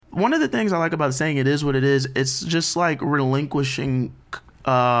one of the things I like about saying it is what it is, it's just like relinquishing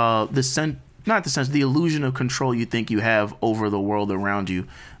the illusion of control you think you have over the world around you.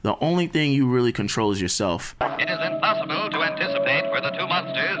 The only thing you really control is yourself. It is impossible to anticipate where the two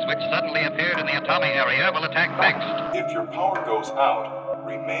monsters which suddenly appeared in the Atami area will attack next. If your power goes out,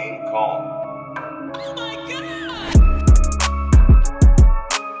 remain calm. Oh my God!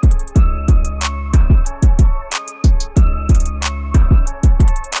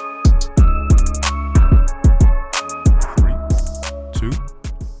 3, 2,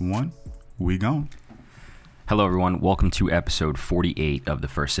 1, we gone. Hello, everyone. Welcome to episode 48 of the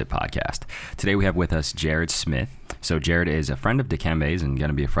First Sip podcast. Today we have with us Jared Smith. So Jared is a friend of Dikembe's and going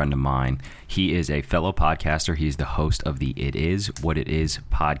to be a friend of mine. He is a fellow podcaster. He's the host of the It Is What It Is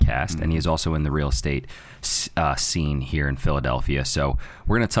podcast, and he is also in the real estate scene here in Philadelphia. So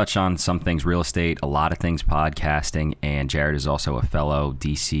we're going to touch on some things real estate, a lot of things podcasting, and Jared is also a fellow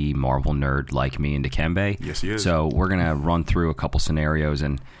DC Marvel nerd like me and Dikembe. Yes, he is. So we're going to run through a couple scenarios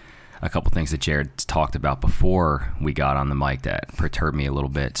and a couple things that Jared talked about before we got on the mic that perturbed me a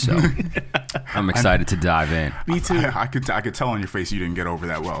little bit. So I'm excited to dive in. Me too. I could tell on your face you didn't get over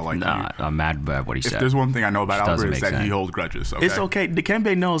that well. Like, Nah, I'm mad about what he if said. there's one thing I know about Just doesn't Albert, it's make that he sense. holds grudges. Okay? It's okay.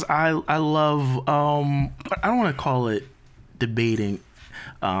 Dikembe knows I love, I don't want to call it debating.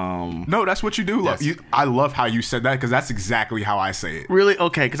 No, that's what you do. I love how you said that because that's exactly how I say it. Really?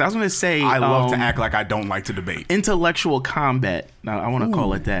 Okay, because I was going to say... I love to act like I don't like to debate. Intellectual combat. Now, I want to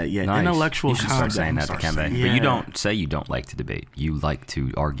call it that. Yeah, Nice. intellectual You should combat. start saying that, Start Dikembe. saying But it. you don't say you don't like to debate. You like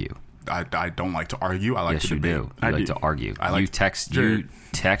to argue. I don't like to argue. I like Yes, to you debate. do. You I like do. to argue. I like You Jared.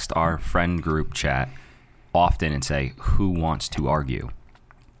 text our friend group chat often and say, who wants to argue?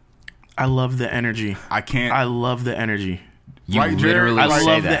 I love the energy. I can't. I love the energy. You Right, Jared? literally I say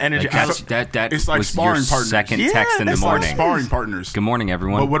love that. the energy. Like, that It's like was sparring your partners. second Yeah, text in the that's morning. like sparring partners. Good morning,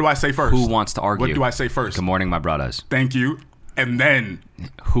 everyone. But what do I say first? Who wants to argue? What do I say first? Good morning, my brothers. Thank you. And then,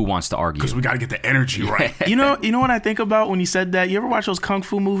 Who wants to argue? because we got to get the energy right. You know what I think about when you said that? You ever watch those kung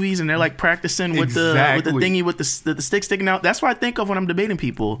fu movies and they're like practicing with the Exactly. thingy with the stick sticking out? That's what I think of when I'm debating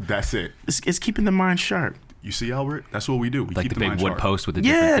people. That's it. It's keeping the mind sharp. You see, Albert? That's what we do. We like keep the big mind wood sharp. post with the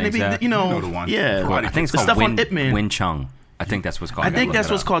Yeah, different they things. be, you know, You know the one. yeah. Cool. I think it's the called stuff on Win, Ip Man. Win Chung. I think that's what's called. I think gotta that's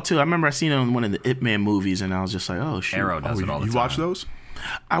look what's it up. called too. I remember I seen it in one of the Ip Man movies, and I was just like, oh shoot. Arrow does it all the You time. watch those?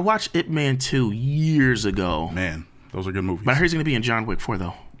 I watched Ip Man 2 years ago, Man, those are good movies. but I heard he's gonna be in John Wick 4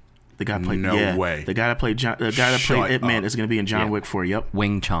 though. The guy played No way. The guy that played Ip Man up. is gonna be in John Yeah. Wick 4. Yep.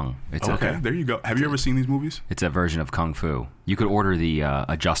 Wing Chun. It's Okay, there you go. Have you ever seen these movies? It's a version of Kung Fu. You could order the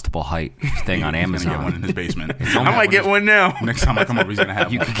adjustable height thing on He's gonna Amazon. get one in his basement. I might get one now. Next time I come over, he's gonna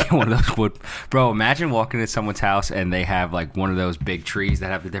have You one. could get one of those wood. Bro, imagine walking into someone's house and they have like one of those big trees that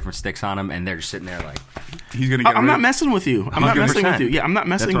have the different sticks on them, and they're just sitting there like. He's gonna get. I'm rid not of- messing with you. I'm not messing with you. Yeah, I'm not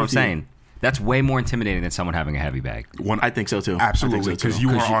messing That's what I'm with you. saying. That's way more intimidating than someone having a heavy bag One, I think so too. absolutely, I think so, because too.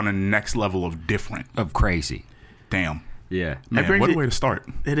 you are on a next level of different. of crazy. Damn, Yeah. man, brings what a it- way to start.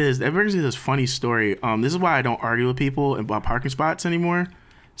 It is. That brings me to this funny story. This is why I don't argue with people about parking spots anymore.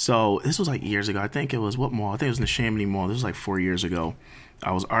 So this was like years ago. I think it was what mall? I think it was in the Chamonix Mall. This was like 4 years ago.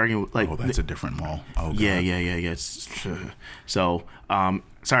 I was arguing with, like, Oh, that's a different mall. Oh, God. yeah. So,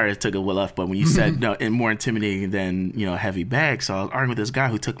 sorry it took a left, but when you said no, and more intimidating than a heavy bag. So I was arguing with this guy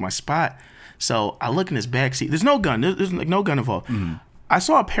who took my spot. So I look in his back seat. There's no gun. There's like no gun involved. I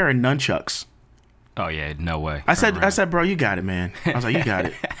saw a pair of nunchucks. Oh yeah, no way. I said, bro, you got it, man. I was like, you got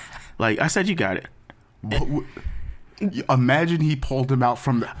it. Like I said, you got it. Imagine he pulled him out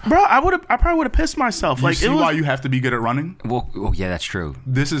from the. Bro, I probably would have pissed myself. You Like see it was, why you have to be good at running? Well, yeah, that's true.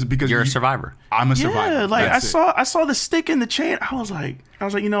 This is because You're a survivor. I'm a survivor. yeah. Like That's it. I saw the stick in the chain. I was like,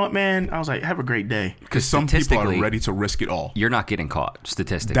 you know what, man? I was like, have a great day. Because some people are statistically- ready to risk it all. You're not getting caught.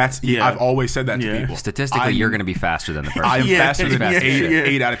 Statistically, That's Yeah. I've always said that to Yeah. people. statistically you're going to be faster than the person. I am Yeah, faster than yeah, yeah.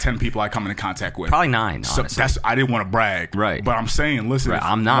 eight out of 10 people I come into contact with. Probably 9. So Honestly. that's I didn't want to brag, Right. But I'm saying, listen, Right, if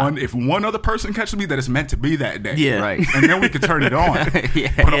I'm not. if one other person catches me, that it's meant to be that day, Yeah. Right. And then we could turn it on.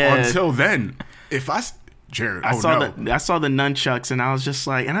 Yeah. But Yeah. until then, if Jared, I saw the nunchucks, and I was just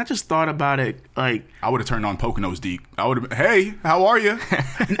like, and I just thought about it, like, I would have turned on Poconos Deep. I would have been, hey, how are you?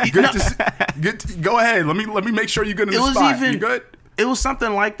 Go ahead. Let me make sure you're good in it the was spot. even You good? It was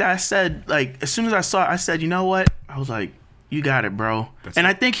something like that. I said, like, as soon as I saw it, I said, you know what? I was like, you got it, bro. And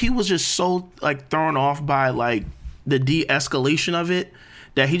I think he was just so like thrown off by like the de-escalation of it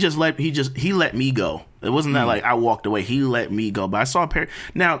that he let me go. It wasn't that like I walked away. He let me go. But I saw a pair.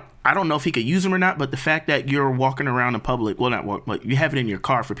 Now I don't know if he could use them or not. But the fact that you're walking around in public, well, not walk, but you have it in your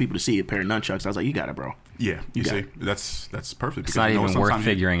car for people to see a pair of nunchucks. I was like, you got it, bro. Yeah, you see, that's perfect. It's not even worth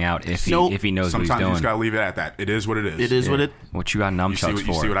figuring out if he knows what he's doing. Sometimes you just gotta leave it at that. It is what it is. It is what it. What you got nunchucks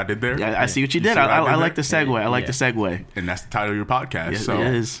for? You see what I did there? Yeah, I see what you did. I like the segue. I like the segue. And that's the title of your podcast. Yes, so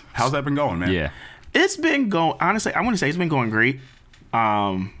it is. How's that been going, man? Yeah, it's been going. Honestly, I want to say it's been going great.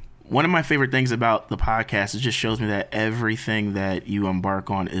 One of my favorite things about the podcast, it just shows me that everything that you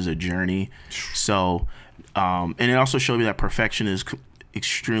embark on is a journey. So, and it also showed me that perfection is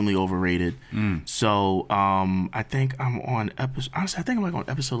extremely overrated. So I think I'm on episode. Honestly, I think I'm like on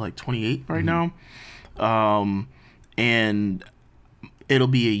episode like 28 right now, and it'll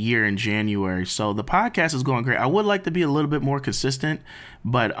be a year in January. So the podcast is going great. I would like to be a little bit more consistent,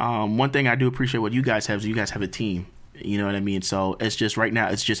 but one thing I do appreciate what you guys have is you guys have a team. You know what I mean? So it's just right now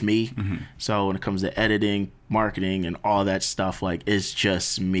it's just me. So when it comes to editing, marketing, and all that stuff, like it's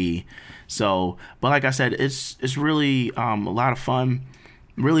just me. So, but like I said, it's really a lot of fun.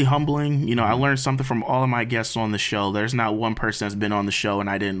 Really humbling. You know, I learned something from all of my guests on the show. There's not one person that's been on the show and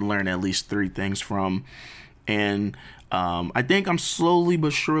I didn't learn at least 3 things from. And I think I'm slowly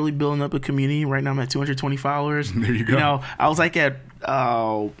but surely building up a community. Right now I'm at 220 followers. There you go. You know, I was like at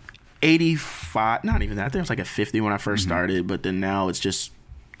 85, not even that. I think it was like at 50 when I first started, but then now it's just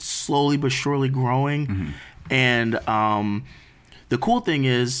slowly but surely growing. And the cool thing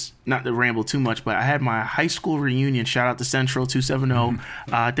is, not to ramble too much, but I had my high school reunion. Shout out to Central 270.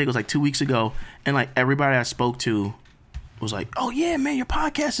 I think it was like 2 weeks ago. And like everybody I spoke to was like, oh yeah, man, your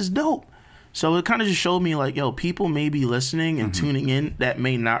podcast is dope. So it kind of just showed me like, yo, people may be listening and tuning in that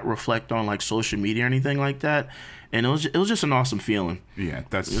may not reflect on like social media or anything like that. And it was just an awesome feeling. Yeah,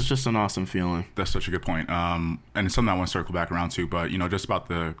 it was just an awesome feeling. That's such a good point. And it's something I want to circle back around to, but you know, just about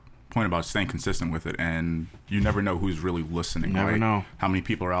the point about staying consistent with it, and you never know who's really listening. Never know how many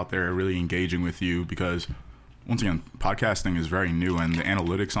people are out there really engaging with you, because once again, podcasting is very new, and the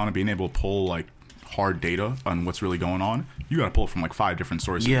analytics on it, being able to pull like hard data on what's really going on, you got to pull it from like 5 different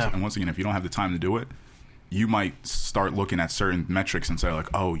sources. And once again, if you don't have the time to do it, you might start looking at certain metrics and say like,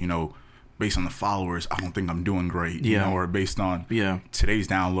 oh, you know, based on the followers, I don't think I'm doing great. You know, or based on today's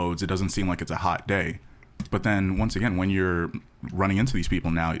downloads, it doesn't seem like it's a hot day. But then once again, when you're running into these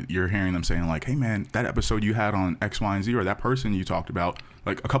people now, you're hearing them saying like, hey man, that episode you had on X, Y, and Z, or that person you talked about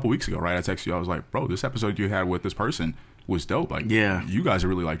like a couple weeks ago, right? I texted you, I was like, bro, this episode you had with this person was dope. Like, you guys are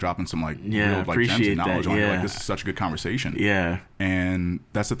really like dropping some like real like gems of knowledge on it. Like, this is such a good conversation. And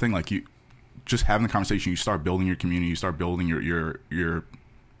that's the thing, like, you just having the conversation, you start building your community, you start building your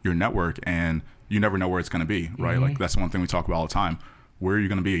network, and you never know where it's going to be, right? Like, that's the one thing we talk about all the time. Where are you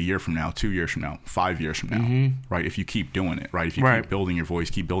going to be a year from now, 2 years from now, 5 years from now, right? If you keep doing it, right? If you keep building your voice,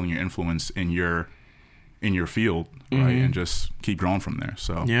 keep building your influence in your field, right? And just keep growing from there.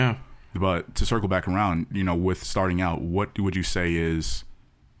 So, but to circle back around, you know, with starting out, what would you say is,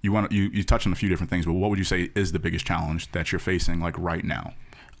 you touched on a few different things, but what would you say is the biggest challenge that you're facing like right now?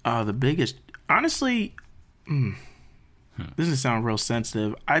 The biggest, honestly, this doesn't sound real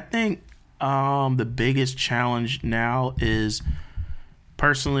sensitive. I think the biggest challenge now is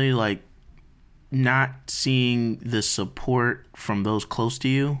personally like not seeing the support from those close to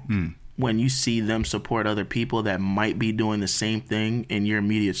you when you see them support other people that might be doing the same thing in your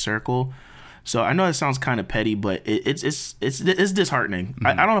immediate circle. So I know it sounds kind of petty, but it's disheartening.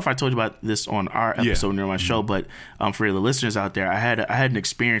 I don't know if I told you about this on our episode near my show, but for the listeners out there, I had an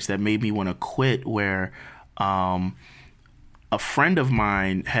experience that made me want to quit, where a friend of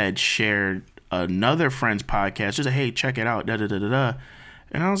mine had shared another friend's podcast. Just like, hey, check it out, da da da da da.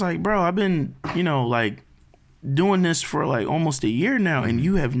 And I was like, bro, I've been, you know, like doing this for like almost a year now, and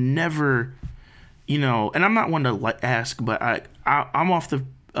you have never, you know, and I'm not one to like ask, but I'm off the,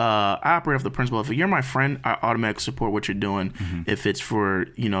 I operate off the principle, if you're my friend, I automatically support what you're doing. If it's for,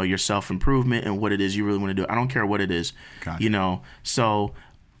 you know, your self-improvement and what it is you really want to do. I don't care what it is, you know. So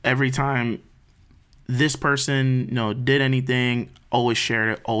every time this person, you know, did anything, always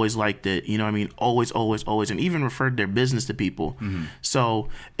shared it, always liked it, you know what I mean? Always, and even referred their business to people. So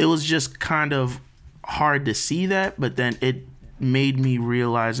it was just kind of hard to see that, but then it made me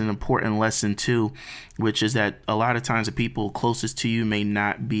realize an important lesson too, which is that a lot of times the people closest to you may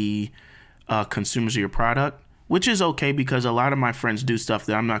not be consumers of your product, which is okay, because a lot of my friends do stuff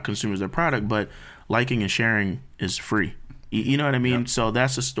that I'm not consumers of their product, but liking and sharing is free. You know what I mean? So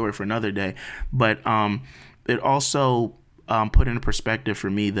that's a story for another day. But it also put into perspective for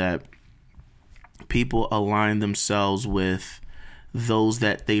me that people align themselves with those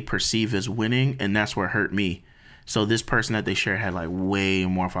that they perceive as winning, and that's what hurt me. So this person that they shared had like way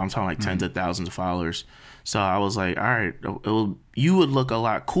more, I'm talking like tens of thousands of followers. So I was like, all right, you would look a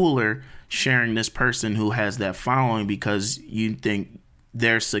lot cooler sharing this person who has that following, because you think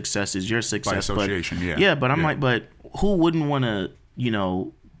their success is your success. By association, but, yeah. Yeah, but I'm like, but who wouldn't want to, you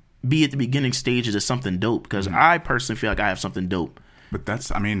know, be at the beginning stages of something dope? Because I personally feel like I have something dope. But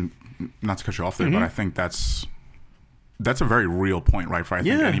that's, I mean, not to cut you off there, but I think that's a very real point, right? For I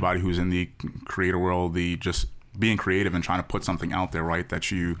think anybody who's in the creator world, the just being creative and trying to put something out there, right?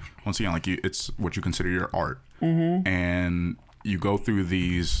 That you, once again, like it's what you consider your art. And you go through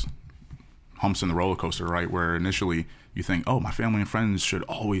these humps in the roller coaster, right? Where initially you think, oh, my family and friends should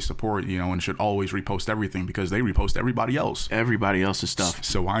always support, you know, and should always repost everything because they repost everybody else. Everybody else's stuff.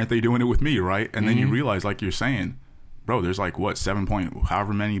 So why aren't they doing it with me, right? And then you realize, like you're saying, bro, there's like, what, 7 point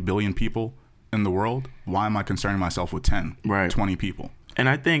however many billion people in the world? Why am I concerning myself with 10, 20 people? And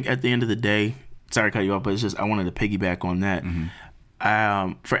I think at the end of the day, sorry to cut you off, but it's just I wanted to piggyback on that.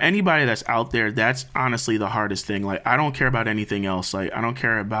 For anybody that's out there, that's honestly the hardest thing. Like, I don't care about anything else. Like, I don't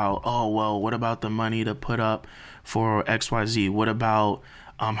care about, oh, well, what about the money to put up for XYZ? What about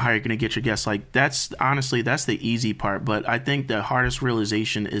how you're going to get your guests? Like, that's honestly, that's the easy part. But I think the hardest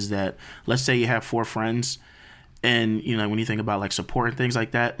realization is that, let's say you have 4 friends, and, you know, when you think about like support and things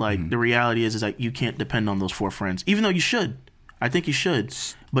like that, like the reality is like you can't depend on those 4 friends, even though you should. I think you should,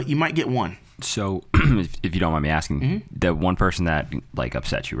 but you might get one. So, if you don't mind me asking, the one person that like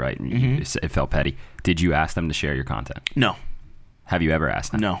upset you, right? It felt petty. Did you ask them to share your content? No. Have you ever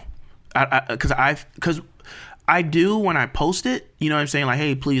asked them? No, because I do when I post it. You know what I'm saying? Like,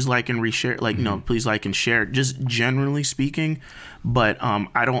 hey, please like and reshare. Like, no, please like and share. Just generally speaking, but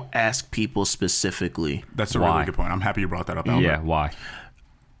I don't ask people specifically. That's a really good point. I'm happy you brought that up, Albert. Yeah, why?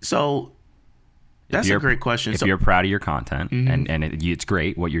 So that's a great question. If you're proud of your content and it's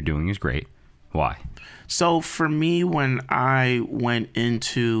great, what you're doing is great. Why? So for me, when I went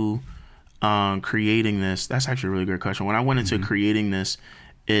into creating this, that's actually a really great question. When I went into creating this,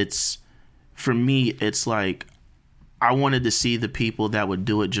 for me, it's like I wanted to see the people that would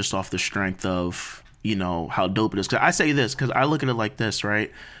do it just off the strength of, you know, how dope it is. Because I say this because I look at it like this, right?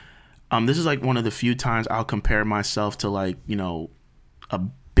 This is like one of the few times I'll compare myself to, like, you know, a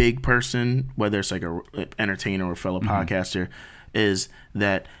big person, whether it's like an entertainer or a fellow podcaster, is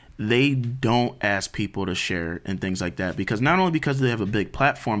that they don't ask people to share and things like that, because not only because they have a big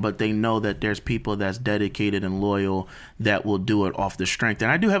platform, but they know that there's people that's dedicated and loyal that will do it off the strength.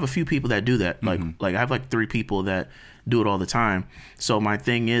 And I do have a few people that do that. Like I have like 3 people that do it all the time. So my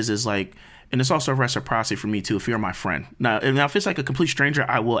thing is like, and it's also reciprocity for me too. If you're my friend, now if it's like a complete stranger,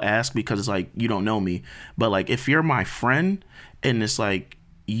 I will ask because it's like, you don't know me. But like, if you're my friend and it's like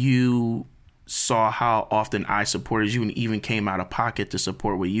you saw how often I supported you and even came out of pocket to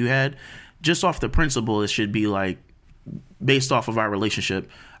support what you had, just off the principle, it should be like, based off of our relationship,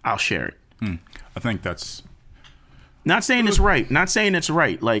 I'll share it. I think that's not saying it's right. Not saying it's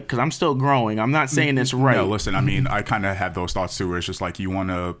right. Like, because I'm still growing. I'm not saying it's right. No, listen, I mean, I kind of have those thoughts too, where it's just like you want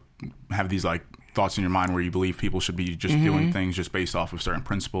to have these like thoughts in your mind where you believe people should be just doing things just based off of certain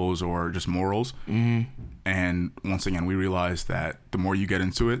principles or just morals. And once again, we realize that the more you get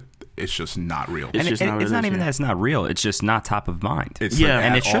into it, it's just not real. It's not even that it's not real. It's just not top of mind. It's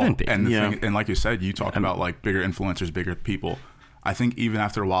and it shouldn't be. And the thing, and like you said, you talk about like bigger influencers, bigger people. I think even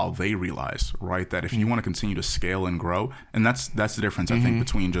after a while, they realize, right, that if you want to continue to scale and grow, and that's the difference, I think,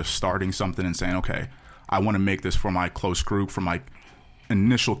 between just starting something and saying, okay, I want to make this for my close group, for my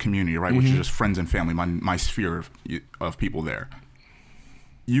initial community, right, which is just friends and family, my sphere of people there.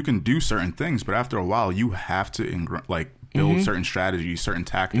 You can do certain things, but after a while, you have to build certain strategies, certain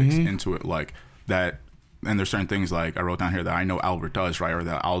tactics into it, like that. And there's certain things like I wrote down here that I know Albert does, right, or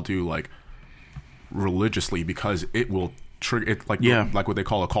that I'll do like religiously because it will trigger it, like what they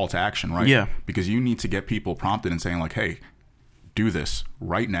call a call to action, right? Yeah. Because you need to get people prompted and saying like, hey, do this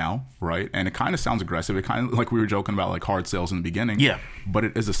right now, right? And it kind of sounds aggressive. It kind of like we were joking about like hard sales in the beginning. Yeah. But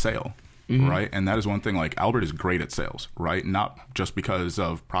it is a sale. Right. And that is one thing, like Albert is great at sales, right? Not just because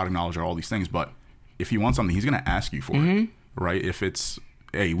of product knowledge or all these things, but if he wants something, he's going to ask you for it, right? If it's,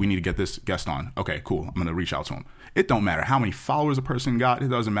 hey, we need to get this guest on. Okay, cool. I'm going to reach out to him. It don't matter how many followers a person got. It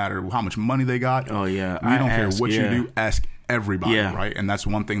doesn't matter how much money they got. Oh, yeah. We don't care what you do. Ask everybody, right? And that's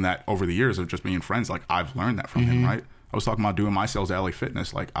one thing that over the years of just being friends, like I've learned that from him, right? I was talking about doing my sales at LA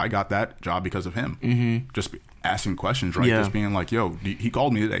Fitness. Like I got that job because of him. Just asking questions, right? Just being like, yo, he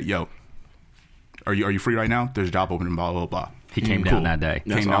called me today. Yo, are you free right now? There's a job opening, blah, blah, blah. He came down that day.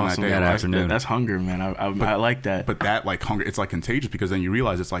 That's came down awesome. that day. That afternoon. That's hunger, man. I like that. But that like hunger, it's like contagious because then you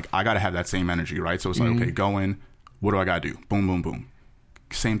realize it's like, I got to have that same energy, right? So it's like, okay, go in. What do I got to do? Boom, boom, boom.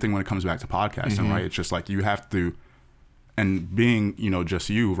 Same thing when it comes back to podcasting, right? It's just like you have to, and being, just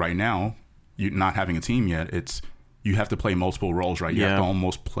you right now, you not having a team yet, it's, you have to play multiple roles, right? You have to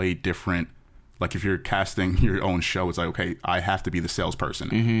almost play different Like if you're casting your own show, it's like, okay, I have to be the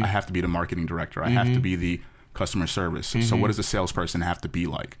salesperson. I have to be the marketing director. I have to be the customer service. So what does a salesperson have to be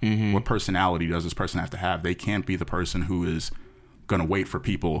like? What personality does this person have to have? They can't be the person who is going to wait for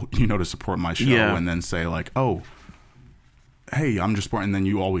people, to support my show and then say like, oh, hey, I'm just supporting. And then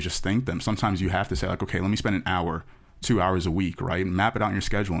you always just thank them. Sometimes you have to say like, okay, let me spend an hour, 2 hours a week, right? And map it out in your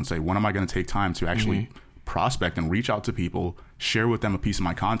schedule and say, when am I going to take time to actually prospect and reach out to people, share with them a piece of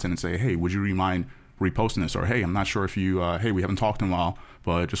my content and say, hey, would you mind reposting this? Or, hey, I'm not sure if you, hey, we haven't talked in a while,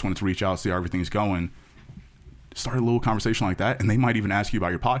 but just wanted to reach out, see how everything's going. Start a little conversation like that. And they might even ask you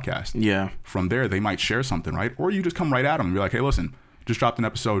about your podcast. Yeah. From there, they might share something, right? Or you just come right at them and be like, hey, listen, just dropped an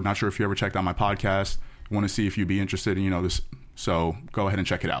episode. Not sure if you ever checked out my podcast. Want to see if you'd be interested in, this. So go ahead and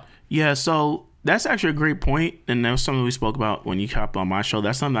check it out. Yeah. So that's actually a great point, and that was something we spoke about when you hopped on my show.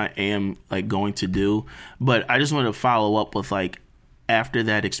 That's something I am like going to do, but I just wanted to follow up with like after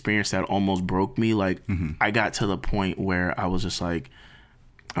that experience that almost broke me. Like I got to the point where I was just like,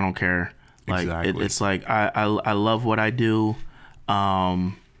 I don't care. Like exactly. It's like I love what I do.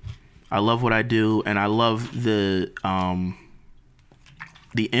 I love what I do, and I love the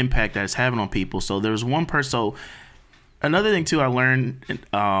impact that it's having on people. So there's one person. So another thing too, I learned, and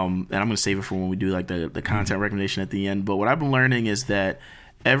I'm gonna save it for when we do like the content recommendation at the end. But what I've been learning is that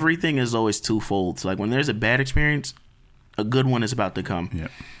everything is always twofold. So like when there's a bad experience, a good one is about to come. Yeah.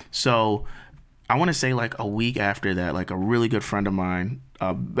 So I want to say like a week after that, like a really good friend of mine,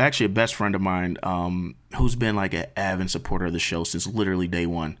 actually a best friend of mine, who's been like an avid supporter of the show since literally day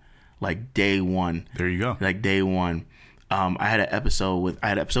one. Like day one. There you go. Like day one. I had an episode with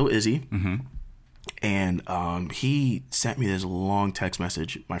Izzy. And he sent me this long text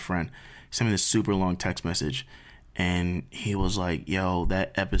message, my friend. He sent me this super long text message. And he was like, yo,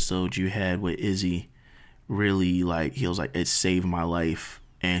 that episode you had with Izzy really, like, he was like, it saved my life.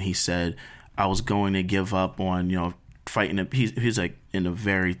 And he said, I was going to give up on, fighting. He's like in a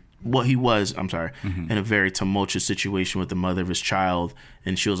very, in a very tumultuous situation with the mother of his child.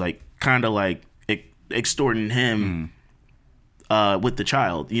 And she was like, kind of like extorting him. With the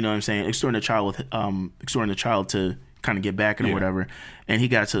child, you know what I'm saying? Extorting the child to kind of get back or whatever. And he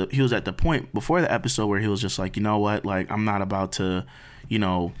was at the point before the episode where he was just like, you know what? Like, I'm not about to,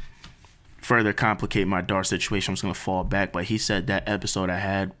 further complicate my dark situation. I'm just going to fall back. But he said that episode I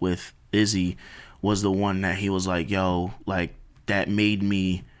had with Izzy was the one that he was like, yo, like, that made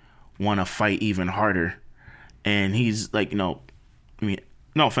me want to fight even harder. And he's like, no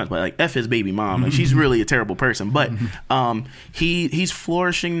offense, but like F his baby mom. Like she's really a terrible person. But he's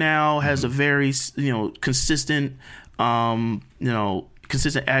flourishing now, has a very consistent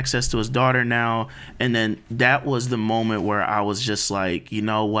consistent access to his daughter now. And then that was the moment where I was just like, you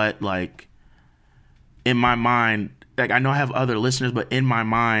know what? Like in my mind, like I know I have other listeners, but in my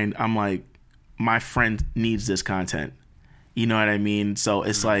mind, I'm like, my friend needs this content. You know what I mean? So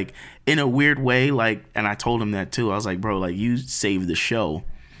it's like in a weird way, like, and I told him that too. I was like, bro, like you saved the show.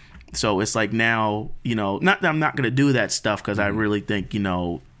 So it's like now, not that I'm not going to do that stuff because I really think,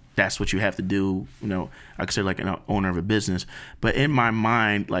 that's what you have to do. I consider like an owner of a business. But in my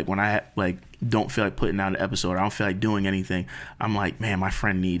mind, like when I like don't feel like putting out an episode, I don't feel like doing anything, I'm like, man, my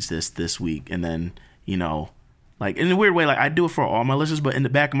friend needs this week. And then, like in a weird way, like I do it for all my listeners, but in the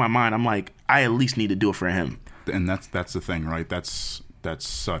back of my mind, I'm like, I at least need to do it for him. And that's the thing, right? That's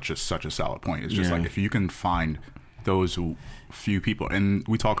such a solid point. It's just like if you can find those few people, and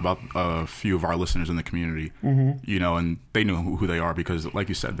we talk about a few of our listeners in the community, and they know who they are because, like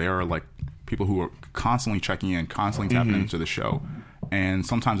you said, they are like people who are constantly checking in, constantly tapping into the show, and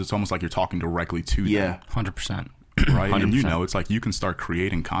sometimes it's almost like you're talking directly to them. 100%. Right, 100%. and it's like you can start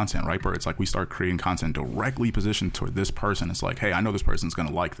creating content, right? Where it's like we start creating content directly positioned toward this person. It's like, hey, I know this person's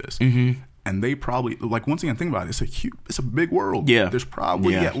gonna like this, and they probably like once again think about it. It's a big world. Yeah, there's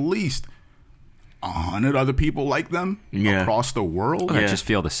probably at least 100 other people like them across the world that just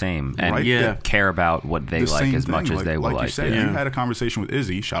feel the same and right? care about what they like as much as they will like. You said, you had a conversation with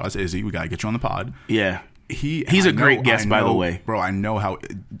Izzy. Shout out to Izzy. We gotta get you on the pod. Yeah. He's a great guest, by the way. Bro, I know how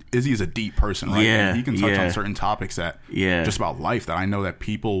Izzy is a deep person, right? Yeah, and he can touch on certain topics that just about life that I know that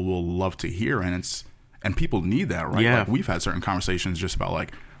people will love to hear, and people need that, right? Yeah. Like we've had certain conversations just about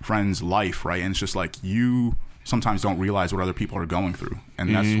like friends' life, right? And it's just like you sometimes don't realize what other people are going through,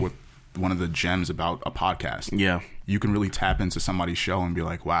 and that's what one of the gems about a podcast. Yeah, you can really tap into somebody's show and be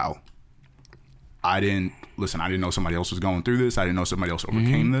like, wow, I didn't know somebody else was going through this. I didn't know somebody else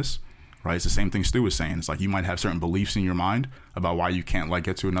overcame this. Right, it's the same thing Stu was saying. It's like you might have certain beliefs in your mind about why you can't like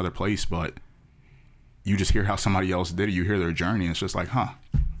get to another place, but you just hear how somebody else did it. You hear their journey, and it's just like, huh,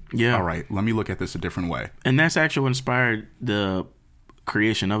 all right, let me look at this a different way. And that's actually what inspired the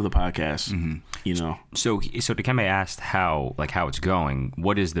creation of the podcast. You know. So Dikembe asked how it's going.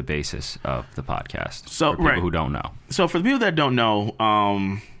 What is the basis of the podcast? So for people who don't know. So for the people that don't know,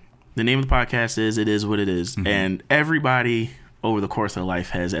 the name of the podcast is "It Is What It Is," and everybody over the course of life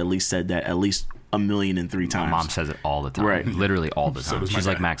has at least said that at least 1,003 times. My mom says it all the time. Right. Literally all the time. does my She's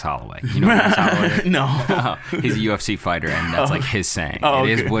like dad. Max Holloway. You know who Max Holloway is? No. He's a UFC fighter, and that's like his saying. Oh, it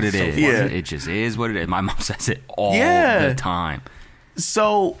is okay. what it So is. funny. Yeah. It just is what it is. My mom says it all Yeah. the time.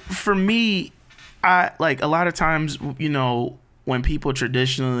 So for me, I like a lot of times, you know, when people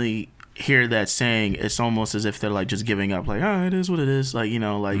traditionally hear that saying, it's almost as if they're like just giving up, like, oh, it is what it is. Like, you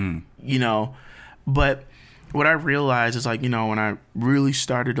know, like, you know, but what I realized is like, you know, when I really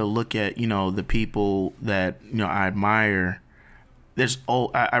started to look at, you know, the people that, you know, I admire,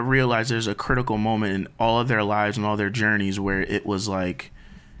 I realized there's a critical moment in all of their lives and all their journeys where it was like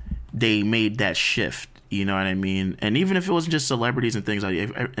they made that shift. You know what I mean? And even if it wasn't just celebrities and things like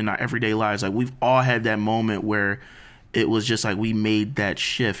in our everyday lives, like we've all had that moment where it was just like we made that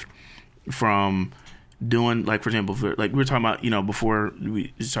shift from doing, like, for example, like we were talking about, you know, before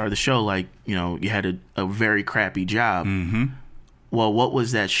we started the show, like, you know, you had a very crappy job. Well, what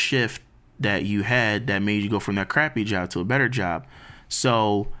was that shift that you had that made you go from that crappy job to a better job?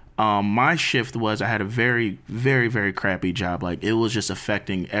 So my shift was I had a very, very, very crappy job. Like, it was just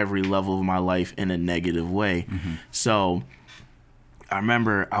affecting every level of my life in a negative way. So I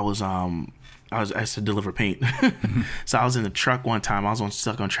remember I used to deliver paint. So I was in the truck one time. I was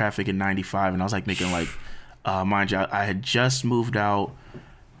stuck on traffic in 95, and I was like making like, mind you, I had just moved out,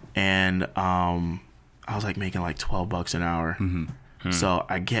 and I was like making like $12 an hour. So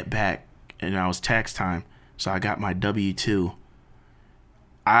I get back, and I was tax time. So I got my W-2.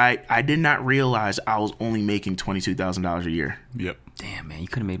 I did not realize I was only making $22,000 a year. Yep. Damn, man, you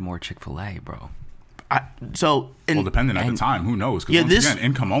could have made more Chick-fil-A, bro. Well, depending at the time, who knows? Because once again,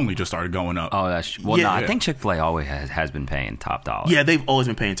 income only just started going up. Oh, that's I think Chick-fil-A always has been paying top dollar. Yeah, they've always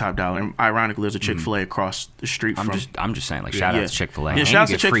been paying top dollar. And ironically, there's a Chick-fil-A across the street from. I'm just saying, like, shout out to Chick-fil-A. Yeah, And shout out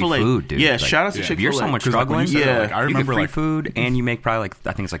you to get free Chick-fil-A. food, dude. Yeah, Like, shout out to Chick-fil-A. If you're someone 'Cause, like, when you struggling, said, like, I you remember, get free like, food, and you make probably, like,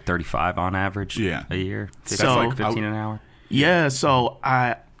 I think it's like 35 on average a year. So, like 15 an hour. Yeah, so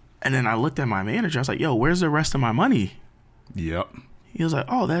and then I looked at my manager. I was like, yo, where's the rest of my money? Yep. He was like,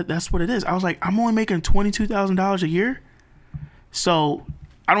 oh, that's what it is. I was like, I'm only making $22,000 a year. So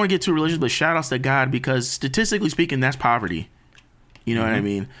I don't want to get too religious, but shout outs to God, because statistically speaking, that's poverty. You know what I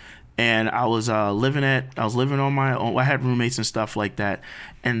mean? And I was living on my own. I had roommates and stuff like that.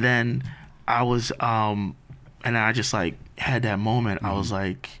 And then I was, and I just like had that moment. I was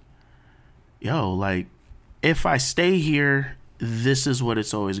like, yo, like, if I stay here, this is what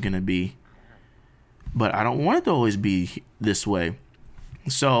it's always going to be. But I don't want it to always be this way.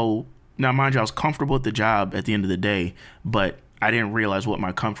 So now, mind you, I was comfortable at the job at the end of the day, but I didn't realize what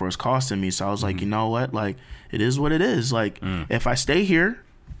my comfort was costing me. So I was like, you know what? Like, it is what it is. Like, if I stay here,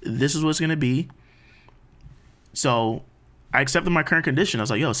 this is what's going to be. So I accepted my current condition. I was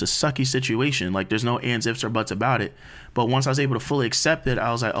like, yo, it's a sucky situation. Like, there's no ands, ifs, or buts about it. But once I was able to fully accept it,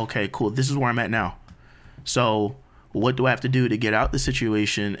 I was like, okay, cool. This is where I'm at now. So what do I have to do to get out the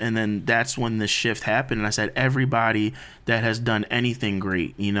situation? And then that's when the shift happened. And I said, everybody that has done anything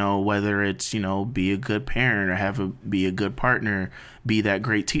great, you know, whether it's, you know, be a good parent or be a good partner, be that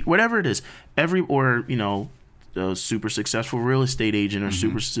great teacher, whatever it is, or, you know, a super successful real estate agent or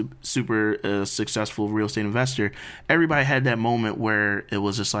super successful real estate investor, everybody had that moment where it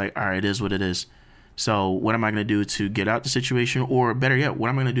was just like, all right, it is what it is. So what am I going to do to get out the situation? Or better yet, what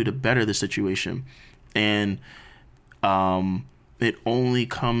am I going to do to better the situation? And it only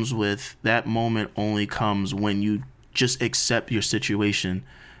comes with that moment only comes when you just accept your situation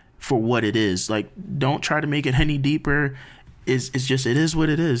for what it is. Like, don't try to make it any deeper. It's just, it is what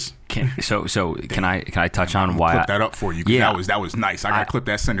it is. So can I touch on why Clip that up for you? Yeah, that was nice. I gotta clip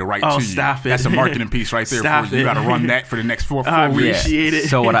that, send it right to you. Stop it. That's a marketing piece right there. Stop for you. You gotta run that for the next 4 I weeks. appreciate it.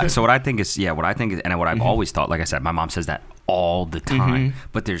 So what I think is, and what I've always thought, like I said, my mom says that all the time,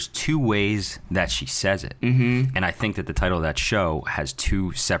 but there's two ways that she says it, and I think that the title of that show has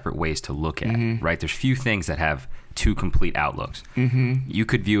two separate ways to look at. Right? There's few things that have two complete outlooks. You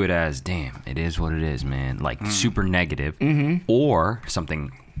could view it as, damn, it is what it is, man, like super negative, or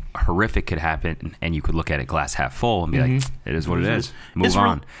something horrific could happen, and you could look at it glass half full and be like, it is what it is, move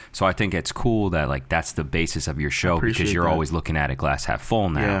on. So I think it's cool that, like, that's the basis of your show, because you're always looking at it glass half full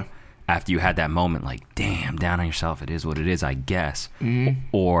now. Yeah. After you had that moment, like, damn, down on yourself, it is what it is, I guess.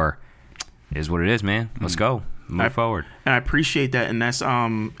 Or, it is what it is, man. Let's go. Move forward. And I appreciate that. And that's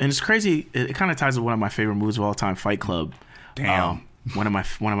and it's crazy. It kind of ties to one of my favorite movies of all time, Fight Club. Damn. One of my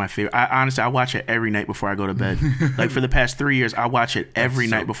favorite. Honestly, I watch it every night before I go to bed. Like for the past 3 years, I watch it every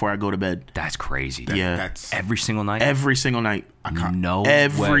night before I go to bed. That's crazy. That's every single night. Every single night. No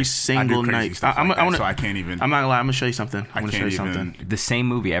every way. single night. So I can't even. I'm not gonna lie. I'm gonna show you something. I'm gonna show you something. The same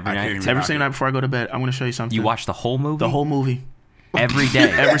movie every night. Every single night before I go to bed, I'm gonna show you something. You watch the whole movie. The whole movie. Every day.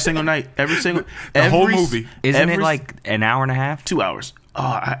 Every single night. The whole movie. Isn't it like an hour and a half? 2 hours. Oh,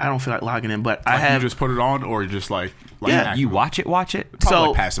 I don't feel like logging in, but I Like have. you just put it on, or just like Yeah, you watch it. Probably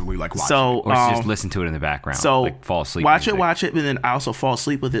like passively like watch it. Or just listen to it in the background. So like fall asleep. Watch it, but then I also fall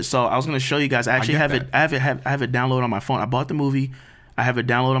asleep with it. So I was going to show you guys. I actually have it. I have it downloaded on my phone. I bought the movie. I have it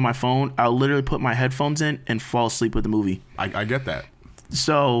downloaded on my phone. I'll literally put my headphones in and fall asleep with the movie. I get that.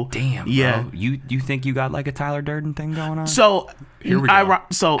 So damn, yeah. Bro. You think you got like a Tyler Durden thing going on? So here we go.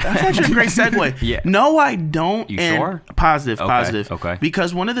 So that's actually a great segue. Yeah. No, I don't. You sure? Positive. Okay.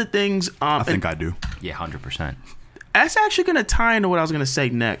 Because one of the things I think I do. Yeah, 100%. That's actually going to tie into what I was going to say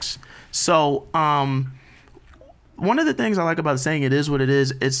next. So, one of the things I like about saying it is what it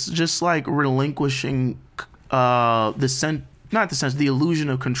is, it's just like relinquishing the illusion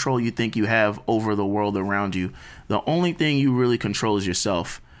of control you think you have over the world around you. The only thing you really control is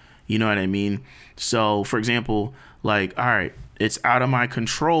yourself. You know what I mean? So, for example, like, all right, it's out of my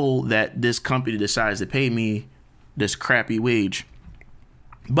control that this company decides to pay me this crappy wage.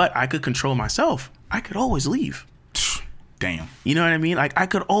 But I could control myself. I could always leave. Damn. You know what I mean? Like, I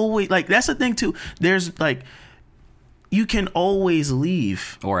could always, like, that's the thing too. There's like, you can always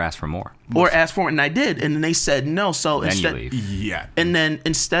leave or ask for more, and I did, and then they said no. So then instead, you leave. Yeah, and then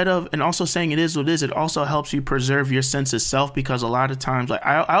instead of, and also saying it is what it is, it also helps you preserve your sense of self, because a lot of times, like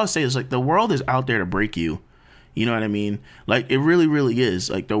I would say, it's like the world is out there to break you. You know what I mean? Like, it really, really is.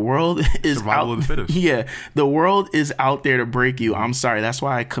 Like, the world is survival of the fittest. Yeah, the world is out there to break you. I'm sorry. That's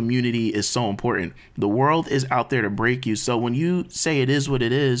why community is so important. The world is out there to break you. So when you say it is what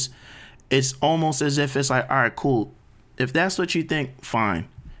it is, it's almost as if it's like, all right, cool. If that's what you think, fine.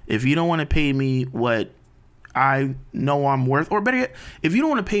 If you don't want to pay me what I know I'm worth, or better yet, if you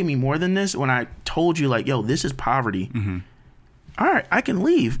don't want to pay me more than this, when I told you, like, yo, this is poverty, all right, I can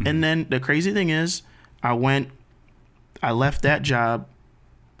leave. And then the crazy thing is, I left that job.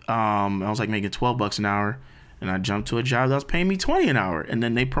 I was like making $12 an hour, and I jumped to a job that was paying me $20 an hour. And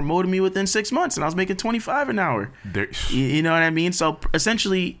then they promoted me within 6 months, and I was making $25 an hour. You know what I mean? So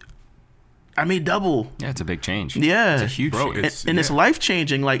essentially, I made double. Yeah, it's a big change. Yeah, it's a huge change. And it's life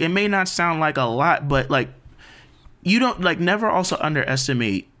changing. Like, it may not sound like a lot, but like, you don't, like, never also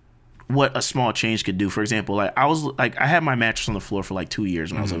underestimate what a small change could do. For example, like, I had my mattress on the floor for like 2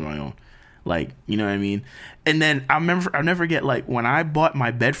 years when I was on my own. Like, you know what I mean? And then I'll never forget, like, when I bought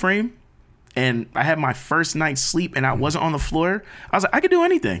my bed frame and I had my first night's sleep and I wasn't on the floor, I was like, I could do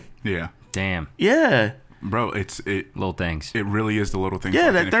anything. Yeah. Damn. Yeah. Bro, little things. It really is the little things.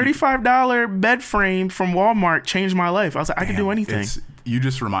 Yeah, that $35 bed frame from Walmart changed my life. I was like, I could do anything. You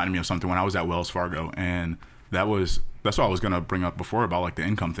just reminded me of something when I was at Wells Fargo, and that's what I was gonna bring up before about like the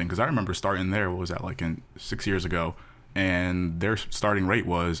income thing, because I remember starting there. What was that, like, in 6 years ago? And their starting rate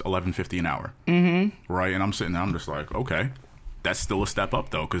was $11.50 an hour. Mm-hmm. Right, and I'm sitting there, I'm just like, okay, that's still a step up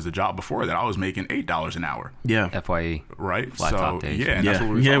though, because the job before that I was making $8 an hour. Yeah, FYE. Right, flat top days. Yeah, and that's what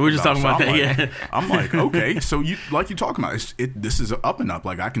we're just talking about. I'm like, okay, so you're talking about this is up and up.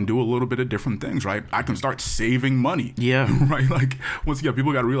 Like, I can do a little bit of different things, right? I can start saving money. Yeah, right. Like, once again,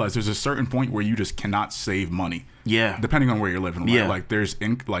 people got to realize there's a certain point where you just cannot save money. Yeah, depending on where you're living. Right? Yeah,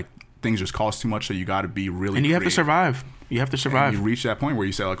 like things just cost too much, so you got to be really and you creative. Have to survive. You have to survive. And you reach that point where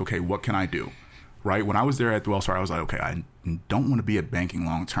you say, like, okay, what can I do? Right? When I was there at the Wells Fargo, I was like, okay, I don't want to be at banking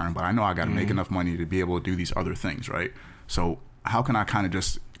long term, but I know I got to make enough money to be able to do these other things, right? So how can I kind of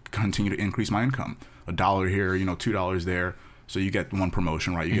just continue to increase my income? $1 here, $2 there. So you get one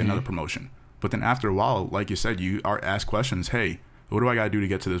promotion, right? You get another promotion. But then after a while, like you said, you are asked questions. Hey, what do I got to do to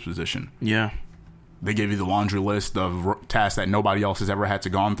get to this position? Yeah. They give you the laundry list of tasks that nobody else has ever had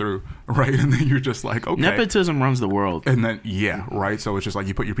to gone through, right? And then you're just like, okay. Nepotism runs the world. And then, yeah, right? So it's just like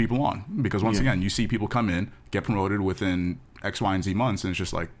you put your people on. Because once again, you see people come in, get promoted within X, Y, and Z months, and it's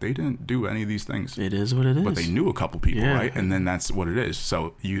just like, they didn't do any of these things. It is what it is. But they knew a couple people, right? And then that's what it is.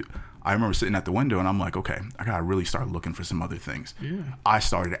 So I remember sitting at the window, and I'm like, okay, I got to really start looking for some other things. Yeah. I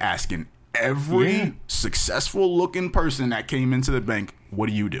started asking every successful-looking person that came into the bank, what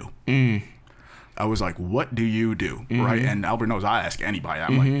do you do? I was like, what do you do? Right? And Albert knows I ask anybody.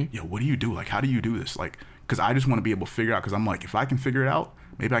 I'm like, yo, what do you do? Like, how do you do this? Like, because I just want to be able to figure out, because I'm like, if I can figure it out,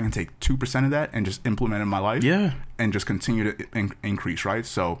 maybe I can take 2% of that and just implement it in my life. Yeah. And just continue to increase, right?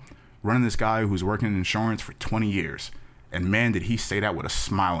 So running this guy who's working in insurance for 20 years, and man, did he say that with a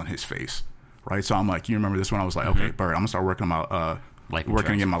smile on his face. Right? So I'm like, you remember this one? I was like, okay, Bert, I'm going to start working on life working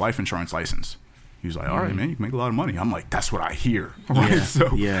to insurance. get my life insurance license. He was like, all right, man, you can make a lot of money. I'm like, that's what I hear. Right?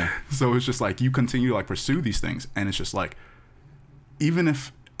 So it's just like you continue to like pursue these things. And it's just like, even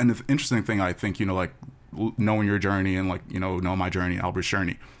if, and the interesting thing, I think, like knowing your journey and like, knowing my journey, Albert's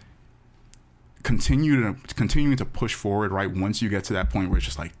journey, continuing to push forward, right? Once you get to that point where it's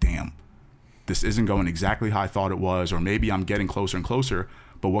just like, damn, this isn't going exactly how I thought it was, or maybe I'm getting closer and closer,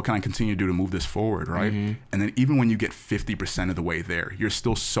 but what can I continue to do to move this forward, right? And then even when you get 50% of the way there, you're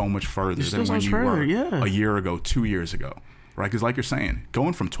still so much further than when you were a year ago, 2 years ago, right? Because like you're saying,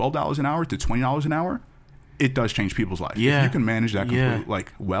 going from $12 an hour to $20 an hour, it does change people's life. If you can manage that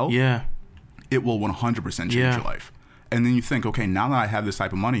it will 100% change your life. And then you think, okay, now that I have this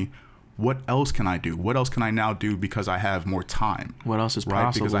type of money, what else can I do? What else can I now do because I have more time? What else is right?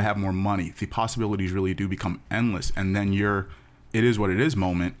 possible? Because I have more money. The possibilities really do become endless. And then it is what it is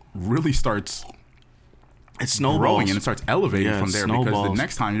moment really starts growing and it starts elevating from there. Because the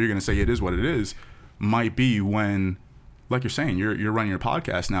next time you're going to say it is what it is might be when, like you're saying, you're running your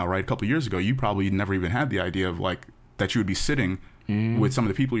podcast now, right? A couple of years ago, you probably never even had the idea of like that you would be sitting with some of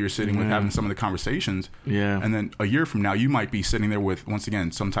the people you're sitting with, having some of the conversations. And then a year from now, you might be sitting there with, once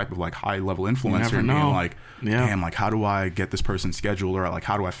again, some type of like high level influencer and being like, damn, like how do I get this person scheduled, or like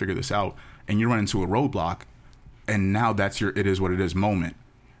how do I figure this out? And you run into a roadblock, and now that's your it is what it is moment.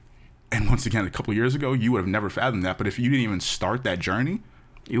 And once again, a couple of years ago, you would have never fathomed that. But if you didn't even start that journey,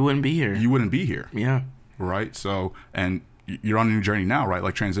 you wouldn't be here. Yeah. Right. So, and you're on a new journey now, right?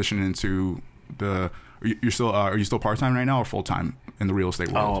 Like transitioning into you're still are you still part-time right now or full-time in the real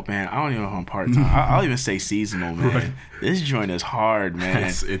estate world? Oh man, I don't even know if I'm part-time. I'll even say seasonal, man. Right. This joint is hard, man.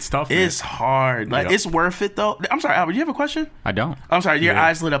 It's tough, man. It's hard. Like it's worth it though. I'm sorry, Albert, do you have a question? I don't. I'm sorry, your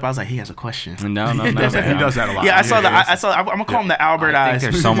eyes lit up. I was like, he has a question. No. He does that a lot. Yeah, I saw I'm gonna call him the Albert I eyes.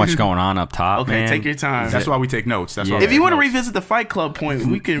 think there's so much going on up top. Okay, man. take your time. That's why we take notes. That's why if you want to revisit the Fight Club point,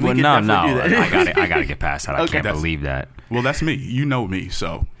 we can definitely do that. I gotta get past that. I can't believe that. Well, that's me. You know me,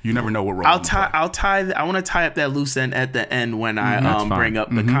 so you never know what role I want to tie up that loose end at the end when I bring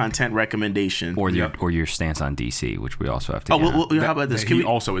up the content recommendation or your stance on DC, which we also have to. How about this? He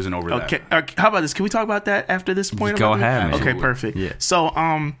also isn't over that. Okay, how about this? Can we talk about that after this point? Go ahead. Okay, perfect. Yeah. So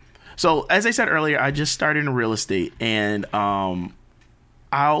as I said earlier, I just started in real estate, and I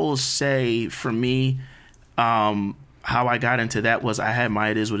will say for me, how I got into that was I had my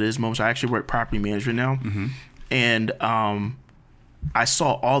it is what it is moment. So I actually work property management now. And I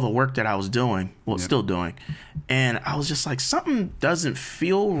saw all the work that I was doing, still doing, and I was just like, something doesn't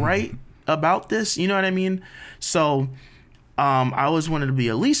feel right about this. You know what I mean? So I always wanted to be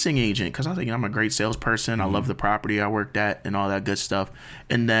a leasing agent because I was thinking I'm a great salesperson. I love the property I worked at and all that good stuff.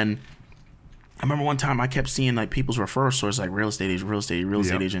 And then I remember one time I kept seeing like people's referral sources like real estate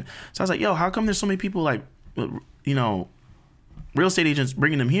agent. So I was like, yo, how come there's so many people like, real estate agents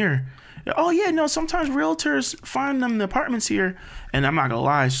bringing them here? Oh yeah, no, sometimes realtors find them the apartments here. And I'm not gonna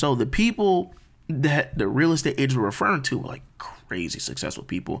lie, so the people that the real estate agents were referring to were like crazy successful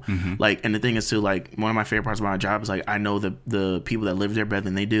people. Like, and the thing is too, like, one of my favorite parts of my job is like I know the people that live there better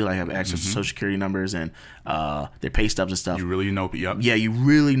than they do. Like, I have access to social security numbers and their pay stubs and stuff. You really know people. Yeah, you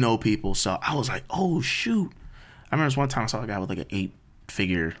really know people. So I was like, oh shoot. I remember this one time I saw a guy with like an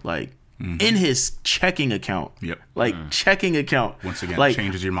 8-figure like in his checking account. Checking account. Once again, like,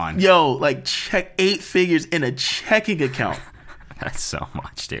 changes your mind. Yo, like check 8 figures in a checking account. That's so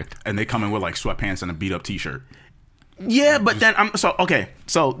much, dude. And they come in with like sweatpants and a beat up t-shirt. Yeah, but then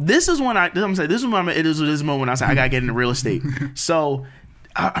So this is when it is this moment when I said I gotta get into real estate. So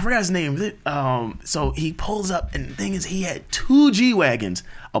I forgot his name. So he pulls up, and the thing is, he had 2 G-Wagons,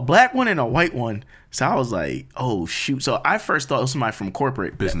 a black one and a white one. So I was like, oh shoot. So I first thought it was somebody from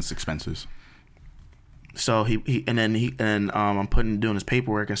corporate business expenses. So I'm doing his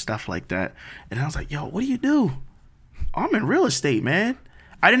paperwork and stuff like that. And I was like, yo, what do you do? Oh, I'm in real estate, man.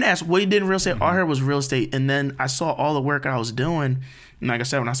 I didn't ask what he did in real estate. All I heard was real estate. And then I saw all the work I was doing. And like I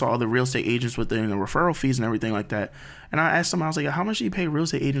said, when I saw all the real estate agents with the referral fees and everything like that, and I asked them, I was like, how much do you pay real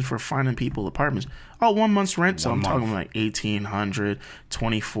estate agents for finding people apartments? Oh, 1 month's rent. So I'm talking like $1,800,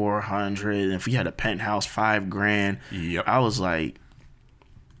 $2,400. And if you had a penthouse, $5,000. Yep. I was like,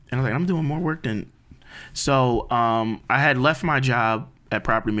 I'm doing more work than. So I had left my job at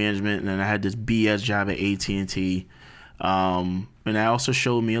property management, and then I had this BS job at AT&T. And that also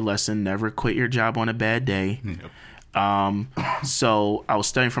showed me a lesson: never quit your job on a bad day. Yep. So I was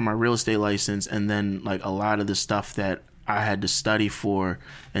studying for my real estate license, and then like a lot of the stuff that I had to study for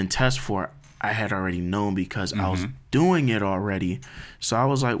and test for, I had already known because I was doing it already. So I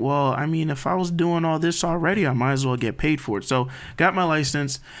was like, well, I mean, if I was doing all this already, I might as well get paid for it. So got my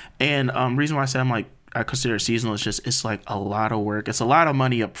license, and reason why I said I'm like I consider seasonal. It's like a lot of work. It's a lot of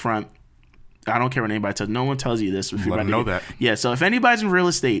money up front. I don't care what anybody tells. No one tells you this. If Let them know that. Yeah. So if anybody's in real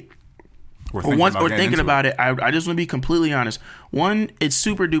estate or thinking about it, I just want to be completely honest. One, it's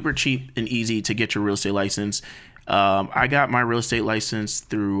super duper cheap and easy to get your real estate license. I got my real estate license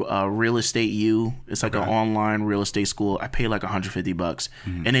through Real Estate U. It's like an online real estate school. I paid like $150,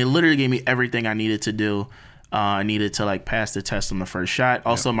 and they literally gave me everything I needed to do. I needed to like pass the test on the first shot.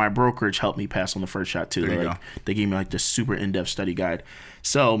 Also, my brokerage helped me pass on the first shot too. They gave me like this super in-depth study guide.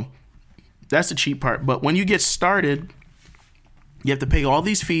 So that's the cheap part. But when you get started, you have to pay all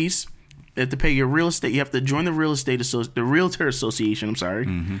these fees. You have to pay your real estate. You have to join the Realtor Association. I'm sorry.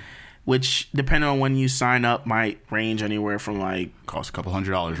 Which, depending on when you sign up, might range anywhere from like cost a couple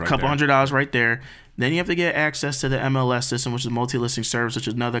 $100 right $100 right there. Then you have to get access to the MLS system, which is multi-listing service, which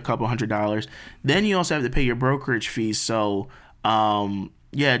is another couple $100. Then you also have to pay your brokerage fees. So,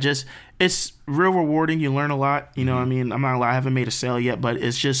 it's real rewarding. You learn a lot. You know what I mean? I'm not gonna lie, I haven't made a sale yet, but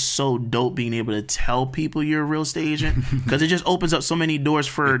it's just so dope being able to tell people you're a real estate agent because it just opens up so many doors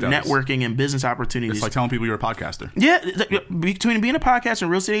for networking and business opportunities. It's like telling people you're a podcaster. Yeah, between being a podcaster and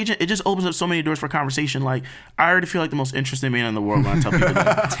real estate agent, it just opens up so many doors for conversation. Like, I already feel like the most interesting man in the world when I tell people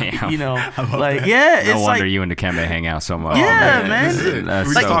that. Damn. You know, like, yeah, no it's wonder like, you and Dikembe hang out so much. Yeah, man. That's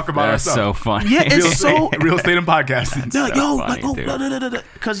We so, talk about that's so funny. Yeah, it's so real estate and podcasting. they're like, so yo, funny, like,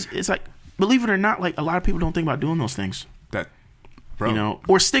 because it's like, believe it or not, like a lot of people don't think about doing those things. That, bro, you know,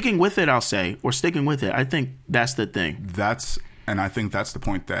 or sticking with it. I'll say, or sticking with it. I think that's the thing. I think that's the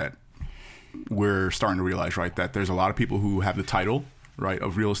point that we're starting to realize, right? That there's a lot of people who have the title, right,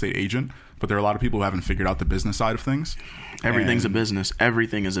 of real estate agent, but there are a lot of people who haven't figured out the business side of things. Everything's a business.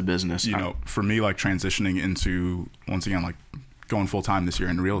 Everything is a business. You know, for me, like transitioning into, once again, like going full time this year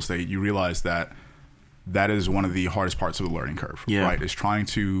in real estate, you realize that is one of the hardest parts of the learning curve, right? Is trying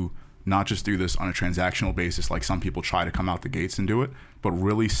to not just do this on a transactional basis like some people try to come out the gates and do it, but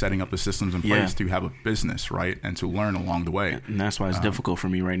really setting up the systems in place to have a business, right? And to learn along the way. And that's why it's difficult for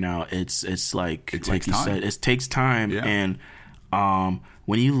me right now. It's like, it like you time. said, it takes time. Yeah. And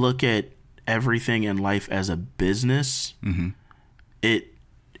when you look at everything in life as a business, it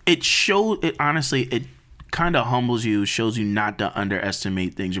kind of humbles you, shows you not to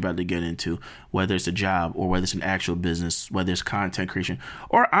underestimate things you're about to get into, whether it's a job or whether it's an actual business, whether it's content creation,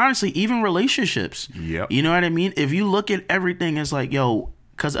 or honestly, even relationships. Yep. You know what I mean? If you look at everything as like, yo,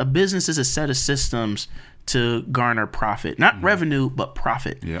 because a business is a set of systems to garner profit, not revenue, but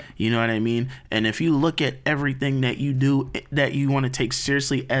profit. Yep. You know what I mean? And if you look at everything that you do that you want to take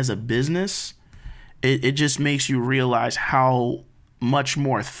seriously as a business, it just makes you realize how much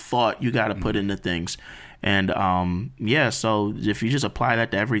more thought you got to put into things. And so if you just apply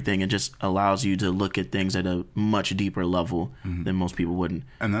that to everything, it just allows you to look at things at a much deeper level than most people wouldn't.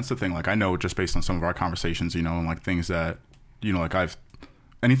 And that's the thing. Like, I know just based on some of our conversations, you know, and like things that, you know, like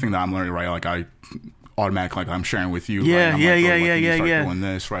anything that I'm learning, right? Like I automatically, like I'm sharing with you. Yeah, right? yeah. Doing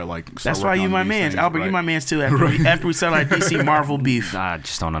this, right? Like that's why you my man, Albert. Right? You my man too. After we settle our DC Marvel beef, I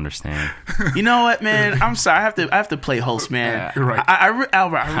just don't understand. You know what, man? I'm sorry. I have to play host, man. Right.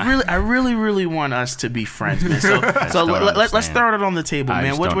 Albert, I really want us to be friends, man. So let's throw it on the table,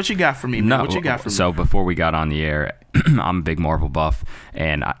 man. What you got for me, man? No, what you got for me? So before we got on the air, I'm a big Marvel buff,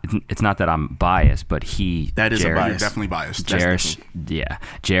 and it's not that I'm biased, but that is Jared, a bias. You're definitely biased.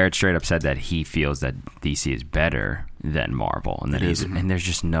 Jared straight up said that he feels that DC is better than Marvel, and that and there's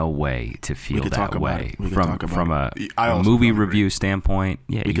just no way to feel that way from a movie review standpoint.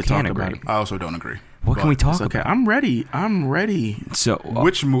 Yeah, you can't agree. I also don't agree. What can we talk about? I'm ready. So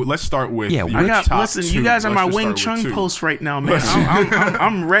which movie? Let's start with. Yeah, listen. You guys are my Wing Chun post right now, man.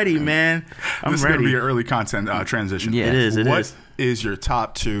 I'm ready, man. This is gonna be your early content transition. Yeah, it is. What is your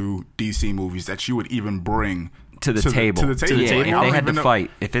top 2 DC movies that you would even bring to the table? Yeah, if they had to fight,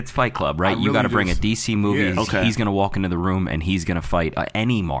 if it's Fight Club, right? You got to bring a DC movie. Yeah. Okay. He's gonna walk into the room and he's gonna fight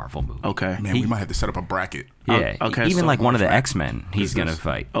any Marvel movie. Okay, man, we might have to set up a bracket. Yeah. Okay. Even so like one of the X-Men, he's gonna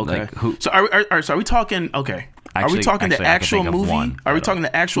fight. Okay. Like, who? So are we talking? Okay. Are we talking the actual movie? Are we talking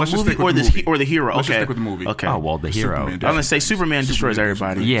the actual movie or the hero? Let's just Okay. stick with the movie. Okay. Oh well, the hero. I'm gonna say Superman destroys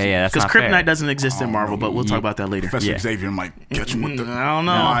everybody. Yeah, that's because not fair. Kryptonite doesn't exist in Marvel, but we'll talk about that later. Professor Xavier might catch him with the I don't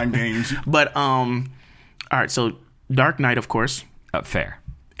know. mind games. But all right. So Dark Knight, of course, Fair.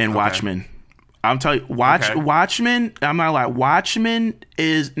 and Watchmen. I'm telling you, Watchmen. I'm not like Watchmen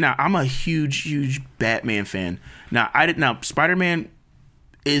is now. I'm a huge Batman fan. Now Spider-Man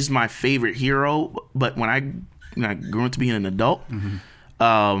is my favorite hero, but when I grew into being an adult,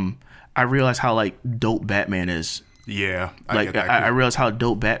 I realized how like dope Batman is. Yeah, I realized how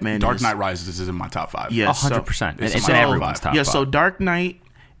dope Batman is. Dark Knight Rises is in my top 5. Yeah, 100%. It's it's in my everyone's top 5. So Dark Knight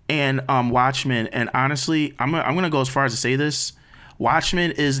and Watchmen. And honestly, I'm gonna go as far as to say this: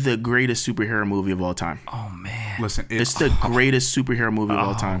 Watchmen is the greatest superhero movie of all time. Oh man, Listen, It's the greatest superhero movie of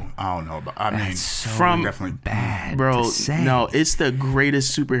all time. I don't know, but I mean, From definitely bad, Bro, to say. no, it's the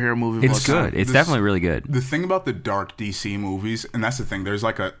greatest superhero movie of It's all time. good. It's definitely really good. the thing about the dark DC movies, and that's the thing. There's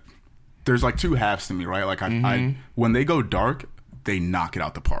like two halves to me, right? Like I when they go dark, they knock it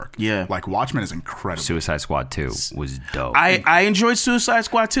out the park. Yeah. Like Watchmen is incredible. Suicide Squad 2 was dope. I enjoyed Suicide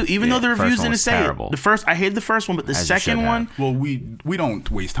Squad too, even Yeah, though the the first reviews one didn't was say terrible. it. I hated the first one, but the As you should second have. one, Well, we don't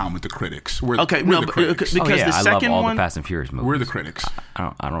waste time with the critics. We're Okay, we're no, the but- critics. because oh yeah, the I love second all one- the Fast and Furious movies. We're the critics.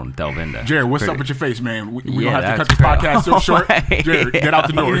 I don't delve into. Jared, what's up Critic- with your face, man? We Yeah, don't have to cut that's the fair. podcast so short. Oh, Jared, get out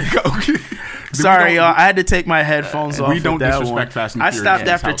the door. Go. sorry, y'all, I had to take my headphones off. we with don't that disrespect one. Fast and I Furious stopped in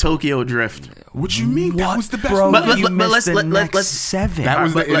this after household. Tokyo Drift. What you mean? That was the best Bro, movie. But you let- missed let's- the let- next let's- 7. That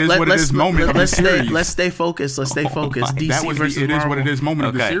was the it is what it is moment of the series. Let's stay focused. Let's stay focused. DC That was versus the it is Marvel. what it is moment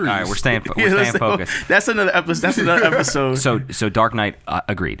of the Okay, series. all right, we're staying Yeah, let's stay focused. That's another episode. That's another episode. So Dark Knight,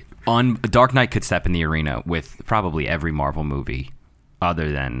 agreed. Dark Knight could step in the arena with probably every Marvel movie, other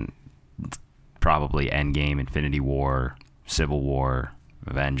than probably Endgame, Infinity War, Civil War,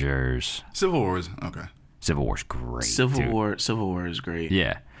 Avengers. Civil War is okay. Civil War's great. Civil dude. War is great.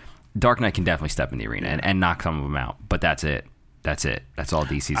 Yeah, Dark Knight can definitely step in the arena and knock some of them out. But that's it. That's all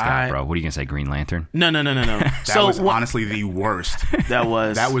DC's got, bro. What are you gonna say, Green Lantern? No. That was honestly the worst. that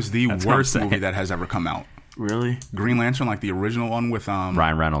was the what I'm worst saying. movie that has ever come out. really. Green Lantern, like the original one with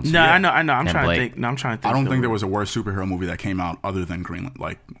Ryan Reynolds. No, I know. I'm And trying Blake. to think. No, I'm trying to think. I don't think there was a worse superhero movie that came out other than Green.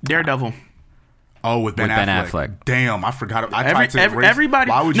 Like Daredevil. with Ben Affleck. Damn, I forgot. I tried to erase- Everybody.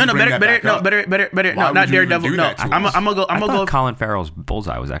 Why would you no, bring better, that better, back no, up? better. Why No, would not you even Daredevil. do No, that to I'm us? gonna I go. thought Colin Farrell's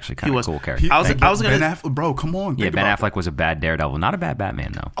Bullseye was actually kind of was- a cool character. I was gonna. Ben Affleck, bro. Come on. Yeah, think Ben about Affleck was a bad Daredevil, not a bad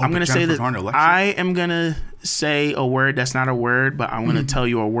Batman though. Oh, I'm but gonna say Jennifer that Garner, Electra? I am gonna say a word that's not a word, but I'm gonna tell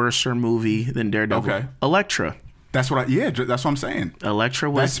you a worser movie than Daredevil. Okay. Elektra. That's what that's what I'm saying. Elektra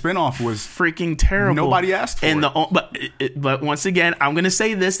That was spinoff was freaking terrible. Nobody asked for and it. But once again, I'm gonna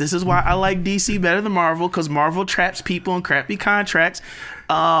say this. This is why I like DC better than Marvel, because Marvel traps people in crappy contracts.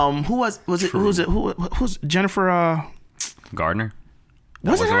 Who's Jennifer? Gardner.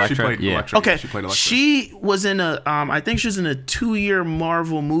 Was it her? She played Yeah. Electra. Okay, She played Electra. she was in a. I think she was in a 2-year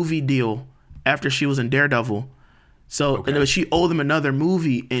Marvel movie deal after she was in Daredevil. So Okay. she owed them another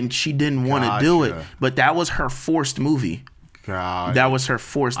movie, and she didn't want to do it. Gotcha. But that was her forced movie. God. That was her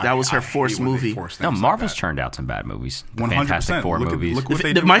forced. That was her I hate forced when they movie. force No, things like Marvel's that. turned out some bad movies. The 100%. Fantastic Four movies. Look what they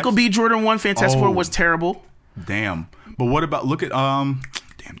The did Michael next. B. Jordan one, Fantastic Four, Oh. was terrible. Damn. But what about look at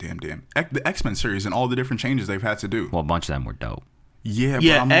damn. The X-Men series and all the different changes they've had to do. Well, a bunch of them were dope. Yeah, but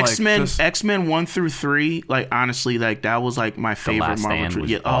Yeah, I'm X-Men, like, just- X-Men 1 through 3. Like honestly, like that was like my favorite Last Marvel. Stand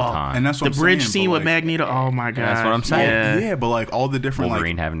was Yeah, all time. and that's the what I'm bridge saying, scene but, with like, Magneto. Oh my god, That's what I'm saying. Yeah. Yeah, but like all the different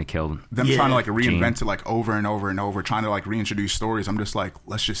Wolverine like having to kill them. them Yeah. trying to like reinvent Gene. it like over and over and over, trying to like reintroduce stories. I'm just like,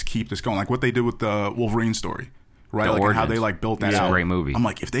 let's just keep this going. Like what they did with the Wolverine story, right? The Like and how Origins. they like built that It's a out. great movie. I'm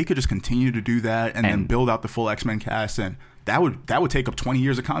like, if they could just continue to do that and then And- build out the full X-Men cast, and that would take up 20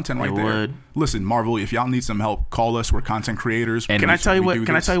 years of content right It there. would. Listen, Marvel, if y'all need some help, call us. We're content creators. And Can I tell you We what? do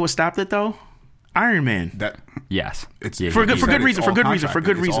Can I this. tell you what stopped it though? Iron Man. That Yes. it's Yeah, For he good said reason. it's For all good reason. For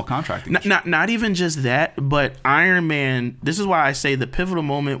good contracting. It's reason. all contracting. Not even just that, but Iron Man. This is why I say the pivotal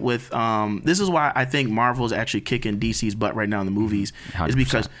moment with. This is why I think Marvel's actually kicking DC's butt right now in the movies, is 100%.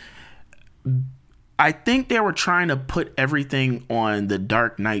 because I think they were trying to put everything on the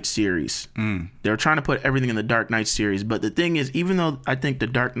Dark Knight series. They were trying to put everything in the Dark Knight series, but the thing is, even though I think the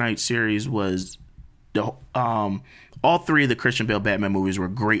Dark Knight series was the all 3 of the Christian Bale Batman movies were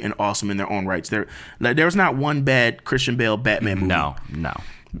great and awesome in their own rights. There was not one bad Christian Bale Batman movie. No.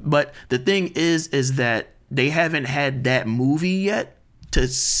 But the thing is that they haven't had that movie yet to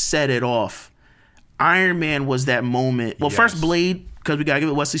set it off. Iron Man was that moment. Well, first Yes. Blade, because we gotta give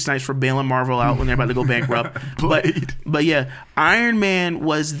it Wesley Snipes for bailing Marvel out when they're about to go bankrupt. Blade. But yeah, Iron Man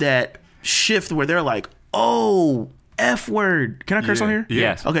was that shift where they're like, oh, F word. Can I curse Yeah. on here? Yeah.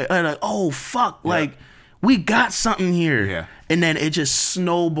 Yes. Okay. Like, oh fuck. Like we got something here. Yeah. And then it just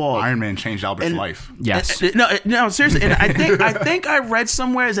snowballed. Iron Man changed Albert's And- life. Yes. No, seriously. And I think I read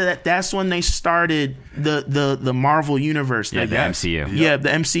somewhere that that's when they started the Marvel universe. Yeah, Like, the Yes. MCU. yeah, the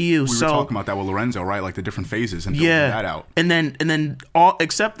MCU. We so were talking about that with Lorenzo, right? Like the different phases and building that out. and then all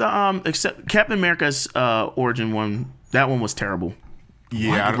except Captain America's origin one. That one was terrible.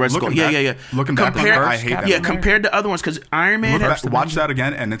 Yeah, Red Skull. looking Yeah. back, Looking back, on it, I hate that. Yeah, movie. compared to other ones, because Iron Man. Watch that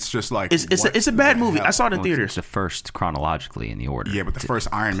again, and it's just like It's a bad movie. I saw it in Well, theaters. it's the first chronologically in the order. Yeah, but the first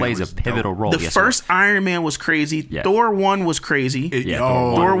Iron Man plays was a pivotal dope. role. The Yes, first Iron Man was crazy. Yeah. Thor 1 was crazy. Yeah,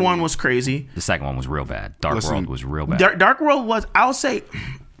 Yo. Thor 1 was crazy. the second one was real bad. Dark Listen, World was real bad. Dark World was, I'll say,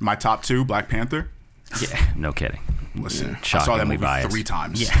 My top 2, Black Panther. Yeah, no kidding. Listen, I saw that movie biased. 3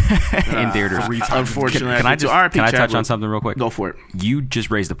 times. Yeah. In theaters. 3 times. Unfortunately, Can I touch Chadwick. on something real quick? Go for it. You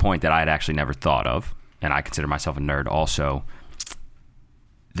just raised a point that I had actually never thought of, and I consider myself a nerd also.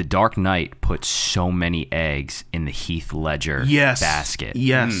 The Dark Knight put so many eggs in the Heath Ledger basket.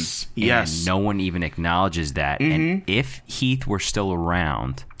 Yes. Yes. And no one even acknowledges that. And if Heath were still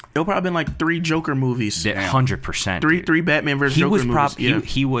around, It'll probably been like 3 Joker movies. 100%. Three Batman versus Joker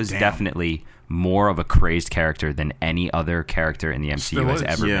movies. He was definitely more of a crazed character than any other character in the MCU has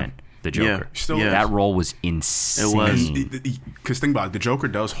ever been. The Joker. That role was insane. It was. Because think about it, the Joker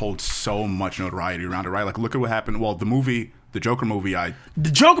does hold so much notoriety around it, right? Like, look at what happened. Well, the Joker movie,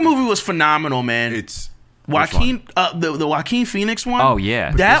 the Joker movie was phenomenal, man. It's Joaquin, the Joaquin Phoenix one. Oh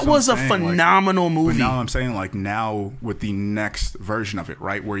yeah, that was a phenomenal movie. But now I'm saying, like, now with the next version of it,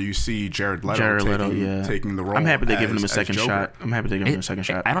 right, where you see Jared Leto taking the role. I'm happy they're giving him a second shot.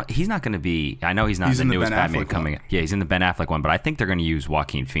 He's not going to be. I know he's not in the newest Batman coming. Yeah, he's in the Ben Affleck one, but I think they're going to use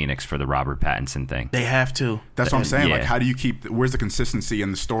Joaquin Phoenix for the Robert Pattinson thing. They have to. That's what I'm saying. Like, how do you keep? Where's the consistency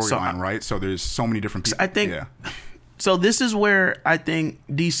in the storyline, right? So there's so many different people. I think. Yeah. So this is where I think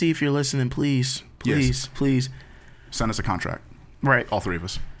DC, if you're listening, please. Send us a contract. Right. All 3 of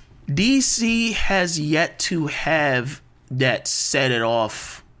us. DC has yet to have that set it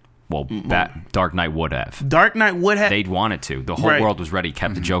off. Well, Dark Knight would have. They'd wanted to. The whole world was ready.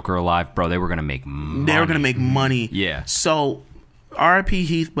 Kept the Joker alive. Bro, they were going to make money. Yeah. So, R.I.P.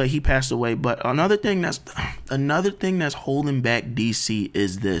 Heath, but he passed away. But another thing that's holding back DC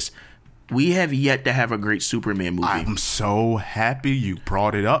is this. We have yet to have a great Superman movie. I'm so happy you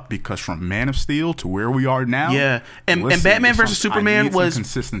brought it up because from Man of Steel to where we are now. Yeah. And Batman versus Superman was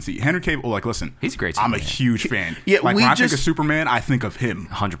consistency. Henry Cavill, like, listen, he's a great Superman. I'm a huge fan. Yeah, like, when I think of Superman, I think of him.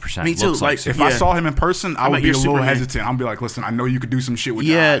 100%. Me too. Like if I saw him in person, I would be a little hesitant. I'll be like, listen, I know you could do some shit with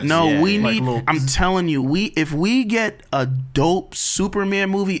your eyes. We need. I'm telling you, if we get a dope Superman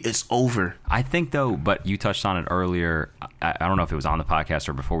movie, it's over. I think though, but you touched on it earlier. I don't know if it was on the podcast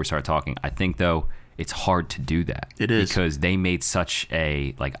or before we started talking. I think though it's hard to do that. It is because they made such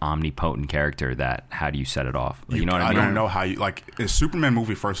a omnipotent character that how do you set it off? You know what I mean? I don't know how you a Superman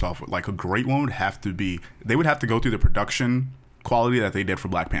movie. First off, like a great one would have to be. They would have to go through the production quality that they did for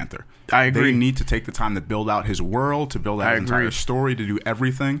Black Panther. I agree. They need to take the time to build out his world, to build out his entire story, to do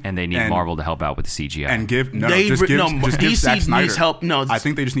everything. And they need Marvel to help out with the CGI. And give Zack Snyder. Needs help. No, I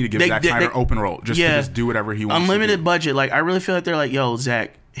think they just need to give Zack Snyder open role. Just do whatever he wants. Unlimited budget. Like, I really feel like they're like, yo,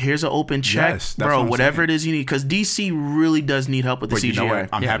 Zach, here's an open check, bro. Whatever it is you need, because DC really does need help with the CGI. You know what?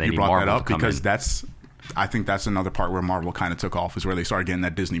 I'm happy you brought that up because I think that's another part where Marvel kind of took off, is where they started getting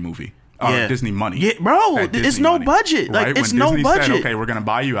that Disney movie. Disney money. Yeah, bro, it's no budget. Like, right? It's no budget. Said, okay, we're going to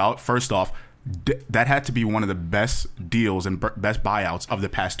buy you out. First off, that had to be one of the best deals and best buyouts of the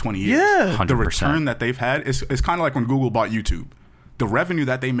past 20 years. Yeah. 100%. The return that they've had is kind of like when Google bought YouTube. The revenue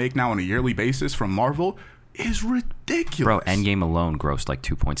that they make now on a yearly basis from Marvel is ridiculous. Bro, Endgame alone grossed like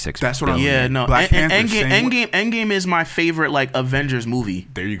 2.6. That's what I'm saying. Yeah, no. Endgame is my favorite Avengers movie.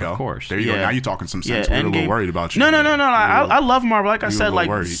 There you go. Of course. There you go. Now you're talking some sense. We're a little worried about you. No. I love Marvel. Like I said,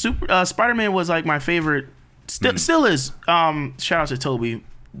 Spider-Man was like my favorite. Still is. Shout out to Toby.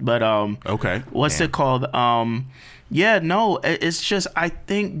 But okay. What's it called? It's just I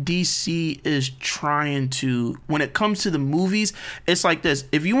think DC is trying to, when it comes to the movies, it's like this.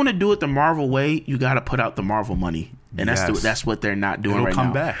 If you want to do it the Marvel way, you got to put out the Marvel money. And that's what they're not doing right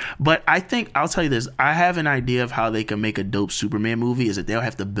now. Back. But I think, I'll tell you this, I have an idea of how they can make a dope Superman movie, is that they'll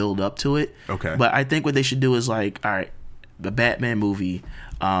have to build up to it. Okay. But I think what they should do is like, all right, the Batman movie,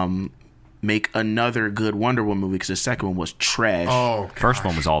 make another good Wonder Woman movie, because the second one was trash. Oh, gosh. First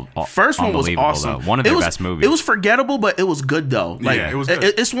one was was awesome. Though. One of their best movies. It was forgettable, but it was good though. Like, it was good.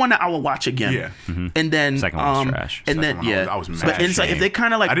 It's one that I will watch again. Yeah. Mm-hmm. And then second one was trash. And second then I was mad. But it's like, if they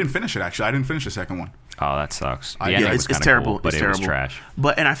kind of like, I didn't finish it actually. I didn't finish the second one. Oh, that sucks. It's terrible. Cool, but it was trash.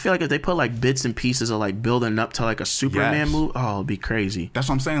 And I feel like if they put like bits and pieces of like building up to like a Superman movie, it'd be crazy. That's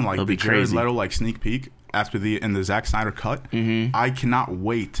what I'm saying. Like, it'll the be crazy. Jared Leto sneak peek after the Zack Snyder cut, I cannot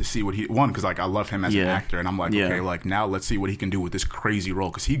wait to see what because I love him as an actor, and I'm like, okay, like now let's see what he can do with this crazy role,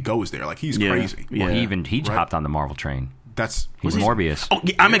 because he goes there, like he's crazy. Well, he hopped on the Marvel train. He's Morbius. Oh,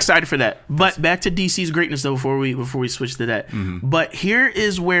 yeah, I'm excited for that. But back to DC's greatness though, before we switch to that. But here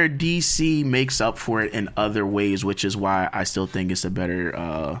is where DC makes up for it in other ways, which is why I still think it's a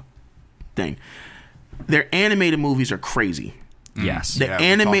better thing. Their animated movies are crazy. Yes. The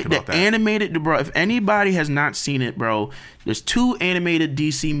animated, bro. If anybody has not seen it, bro, there's 2 animated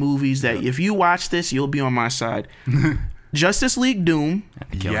DC movies that if you watch this, you'll be on my side. Justice League Doom.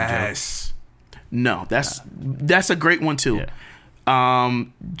 Yes. No, that's a great one too.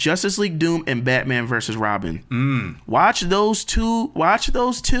 Justice League Doom and Batman versus Robin. Watch those two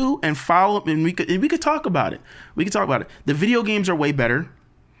and follow, and we could talk about it. The video games are way better.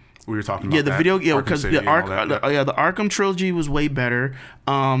 We were talking about the that. video, because City the and all that, the Arkham trilogy was way better.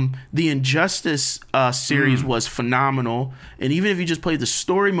 The Injustice series was phenomenal, and even if you just played the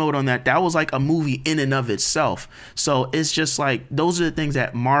story mode on that was like a movie in and of itself. So it's just like those are the things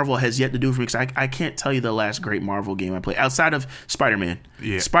that Marvel has yet to do for me. Because I can't tell you the last great Marvel game I played outside of Spider-Man.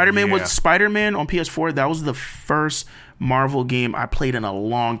 Yeah. Spider-Man Yeah. was Spider-Man on PS4. That was the first Marvel game I played in a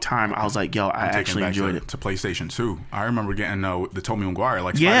long time. I was like, yo, I actually enjoyed it. To PlayStation 2. I remember getting the Tobey Maguire,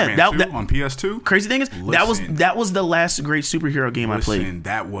 like Yeah, Spider-Man 2 on PS2. Crazy thing is, that was the last great superhero game I played.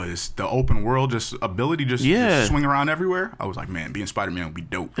 That was the open world, just ability, just swing around everywhere. I was like, man, being Spider-Man would be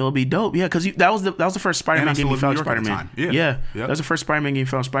dope. It'll be dope, yeah, because that was the first Spider-Man game you found Spider-Man. Yeah. That was the first Spider-Man game you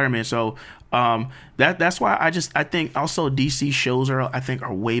found Spider-Man. So that's why I think also DC shows are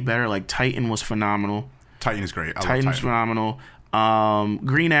way better. Like Titan was phenomenal. Titan is great. Titan's phenomenal.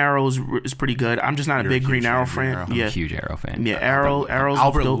 Green Arrow is pretty good. I'm just not a big Green Arrow fan. I'm a huge Arrow fan. Yeah, Arrow's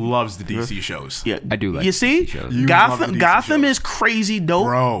Albert dope. loves the DC shows. Yeah, I do like you see, DC shows. Gotham is crazy dope,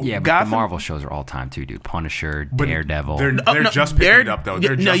 bro. Yeah, but Gotham, the Marvel shows are all time too, dude. Punisher, But Daredevil. They're just picking it up though.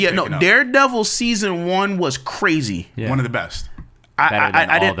 They're picking up. Daredevil season 1 was crazy. Yeah. One of the best. Better than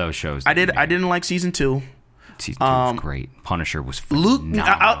I all did, those shows. I didn't like season 2. Season 2 was great. Punisher was Luke,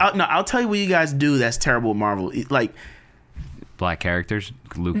 phenomenal. I'll tell you what you guys do that's terrible with Marvel. Like, Black characters.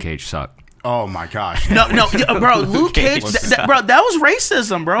 Luke Cage sucked. Oh my gosh. no, bro, Luke Cage, bro, that was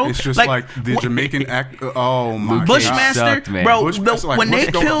racism, bro. It's just like the Jamaican act. Oh my god. Bushmaster, sucked, man. bro. Bushmaster, like, when they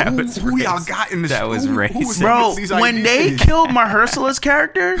what's going killed, on? Who y'all got in this? That was racist. bro, when they killed Mahershala's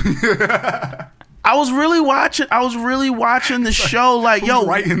character, I was really watching the show. Like, yo,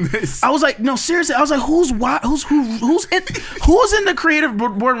 writing this? I was like, no, seriously. I was like, who's in the creative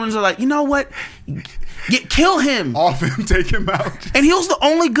boardrooms? Are like, you know what? Kill him. Off him, take him out. And he was the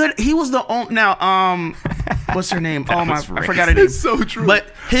only good. He was the only. Now, what's her name? Oh my, I forgot her name. It's so true. But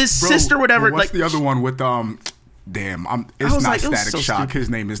his sister, whatever. What's like the other one with Damn, it's not like, it was Static so Shock. stupid. His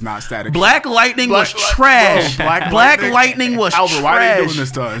name is not Static Black Shock. Lightning was trash. Bro, Black Lightning was Albert, trash. why are they doing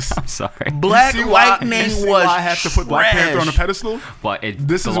this to us? I'm sorry. Black You see why- Lightning you see was why I have to put Black Panther on a trash. pedestal? But it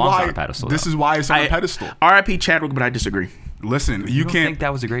This is belongs why. on a pedestal. This is why it's on a pedestal. R.I.P. Chadwick, but I disagree. Listen, you You don't can't. think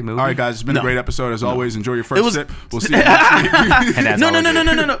that was a great movie? All right, guys, it's been a great episode as always. Enjoy your It first was- sip. We'll see you next week. And that's No. always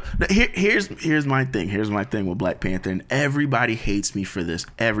it. Here's my thing. Here's my thing with Black Panther, and everybody hates me for this.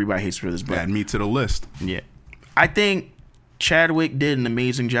 Everybody hates me for this, but Add me to the list. Yeah, I think Chadwick did an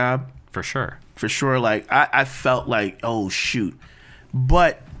amazing job. for sure. For sure. Like, I felt like, oh shoot.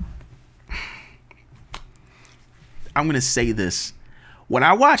 But I'm gonna say this. When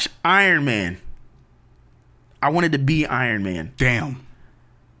I watched Iron Man, I wanted to be Iron Man. Damn.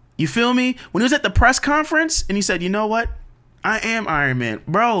 You feel me? When he was at the press conference and he said, you know what? I am Iron Man.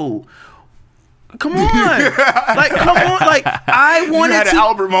 Bro, come on. Like, come on. Like, I wanted You had to. an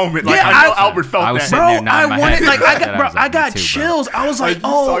Albert moment. Like, Yeah, I know I- Albert felt I was that. sitting Bro, there nodding my head. I got Me too, bro. chills. I was like, Like, you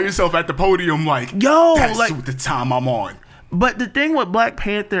saw oh. yourself at the podium, like, Yo, that's like- the time I'm on. But the thing with Black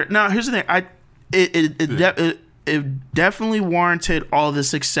Panther, now here's the thing. It definitely warranted all the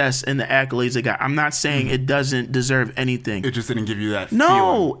success and the accolades it got. I'm not saying it doesn't deserve anything. It just didn't give you that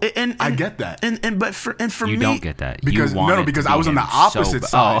No, feeling. and I get that. But for You me, don't get that. Because you want because it to I was be on the him opposite so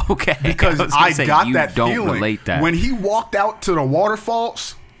side. Oh, okay. Because was gonna I say, got you that don't feeling relate that. when he walked out to the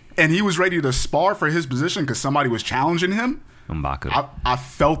waterfalls and he was ready to spar for his position because somebody was challenging him. M'Baku. I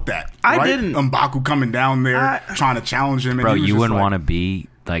felt that. I right? didn't. M'Baku coming down there trying to challenge him. And Bro, he was you just wouldn't like- want to be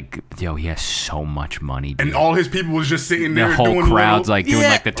like, yo, he has so much money, dude. And all his people was just sitting there. the whole doing crowd's little, like doing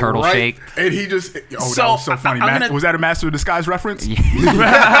like the turtle right? shake. And he just, that So, was so funny. I'm gonna- Was that a Master of Disguise reference?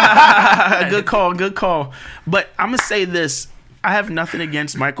 good call. But I'm gonna say this: I have nothing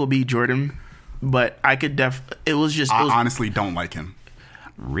against Michael B. Jordan, but I could it was just. I honestly don't like him.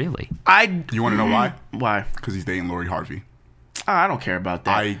 Really? You want to know why? Why? Because he's dating Lori Harvey. I don't care about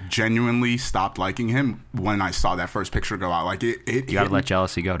that. I genuinely stopped liking him when I saw that first picture go out. Like it You gotta let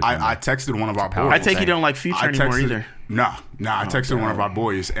jealousy go. I texted one of our powerful. boys. I take you don't like Future anymore either. Nah. I texted one of our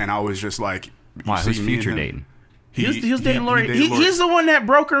boys, and I was just like, Why? you Who's see me and Future him? dating? He was dating Lori. dated Lori. He's the one that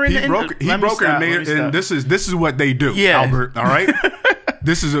broke her in. He broke her and made it. And this is what they do, Yeah. Albert. All right.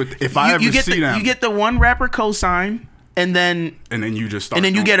 This is if I ever see them, you get the one rapper cosign, and then you just start. and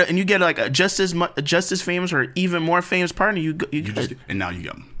then you doing- get like a just as famous or even more famous partner. You just, and now you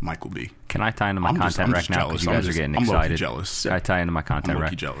got Michael B. Can I tie into my I'm just content rec now? jealous. Because you guys are getting I'm low-key excited. jealous. Can I tie into my content I'm rec?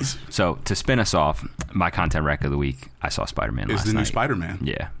 low-key jealous. So to spin us off, my content rec of the week, I saw Spider-Man Is last the night. new Spider-Man?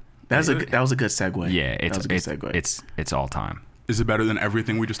 Yeah. that was a good segue. Yeah, that was a good segue. it's all time. Is it better than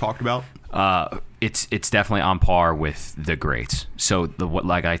everything we just talked about? It's definitely on par with the greats. So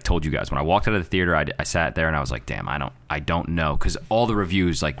like I told you guys, when I walked out of the theater, I sat there and I was like, damn, I don't know, because all the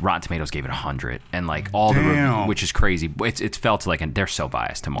reviews, like Rotten Tomatoes gave it 100, and like all the which is crazy. It's felt like, and they're so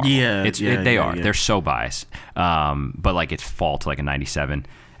biased to Marvel. They are. They're so biased. But like it's fall to like a 97.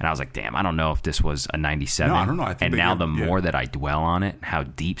 And I was like, damn, I don't know if this was a 97. No, I don't know. I think and now the more that I dwell on it, how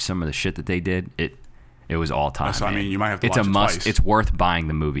deep some of the shit that they did, it was all time. So, I mean, you might have to watch it twice. It's worth buying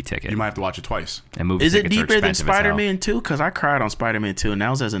the movie ticket. You might have to watch it twice. And movie Is it tickets deeper than Spider-Man 2? Because I cried on Spider-Man 2, and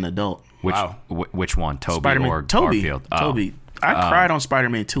that was as an adult. Which one? Tobey Spider-Man, or Garfield? Toby. I cried on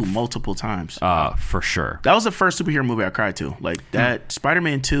Spider-Man 2 multiple times. For sure. That was the first superhero movie I cried to. Like that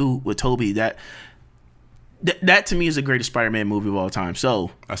Spider-Man 2 with Toby, that to me is the greatest Spider-Man movie of all time. So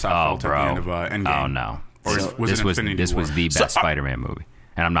that's how I felt at the end of Endgame. Oh no. Or this was the best Spider-Man movie.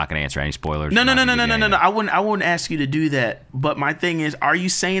 And I'm not going to answer any spoilers. No. I wouldn't ask you to do that. But my thing is, are you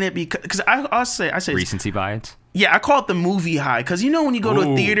saying it because I say recency bias? Yeah, I call it the movie high, because when you go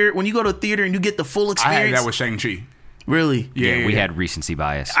to a theater, and you get the full experience. I had that with Shang-Chi. Really? Yeah, we had recency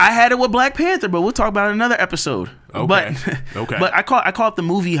bias. I had it with Black Panther, but we'll talk about it in another episode. Okay. But I call it the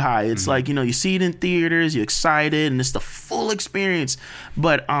movie high. It's like, you see it in theaters, you're excited, and it's the full experience.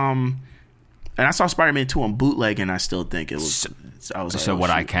 But and I saw Spider-Man 2 on bootleg, and I still think it was. I was like, so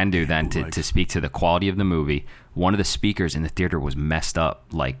what I can do then to speak to the quality of the movie, one of the speakers in the theater was messed up,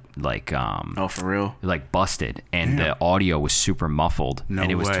 like oh, for real, like busted, and the audio was super muffled,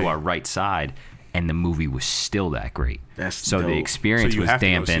 and it was to our right side. And the movie was still that great. So dope. The experience was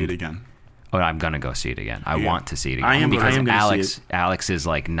dampened. To go see it again. Oh, I'm gonna go see it again. I want to see it again. Because Alex is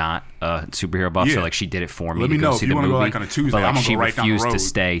like not a superhero buff, so like she did it for me. Let me know if you want to go like on a Tuesday. But like, I'm gonna she go right down the road. refused to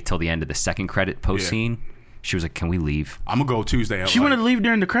stay till the end of the second credit post scene. She was like, "Can we leave?" I'm gonna go Tuesday. She wanted to leave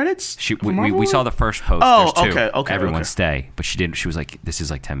during the credits. We saw the first post. Oh, okay. Everyone stay, but she didn't. She was like, "This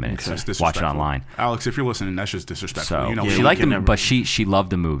is like 10 minutes. Watch it online." Alex, if you're listening, that's just disrespectful. So she liked them, but she loved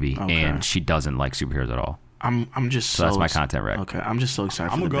the movie, and she doesn't like superheroes at all. I'm just so that's my content rec. Okay, I'm just so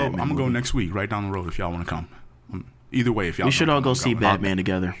excited. I'm gonna go next week, right down the road, if y'all want to come. Either way, if y'all we should all go see Batman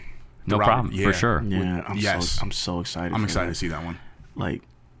together. No problem, for sure. Yeah, I'm so excited. I'm excited to see that one. Like,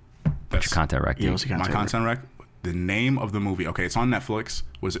 that's your content rec. My content rec. The name of the movie, okay, it's on Netflix,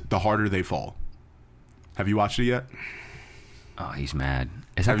 was The Harder They Fall. Have you watched it yet? Oh, he's mad.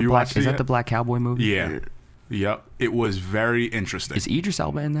 Is that the Black Cowboy movie? Yeah. Yep. It was very interesting. Is Idris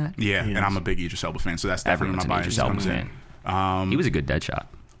Elba in that? Yeah, and I'm a big Idris Elba fan, so that's definitely my bias comes in. He was a good Deadshot.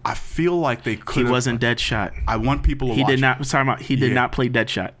 I feel like they could. He wasn't Deadshot. I want people to watch. He did not. Sorry about. He did not play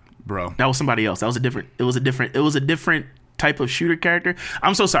Deadshot, bro. That was somebody else. That was a different. It was a different type of shooter character.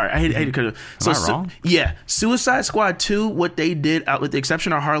 I'm so sorry. I hate to cut it. Am I wrong? Yeah, Suicide Squad 2, what they did, with the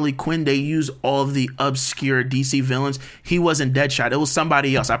exception of Harley Quinn, they used all of the obscure DC villains. He wasn't Deadshot. It was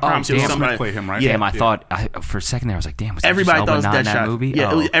somebody else. I promise you. It was somebody. Play him, right? Yeah, I thought for a second there I was like, damn, was everybody thought it was Deadshot. Movie?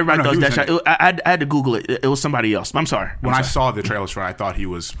 Yeah, everybody thought it was Deadshot. I had to Google it. It was somebody else. I'm sorry. When I saw the trailers for it, I thought he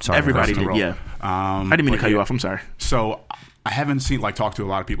was. Everybody did. Yeah. I didn't mean to cut you off. I'm sorry. So I haven't talked to a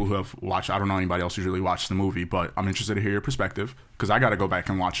lot of people who have watched. I don't know anybody else who's really watched the movie, but I'm interested to hear your perspective because I got to go back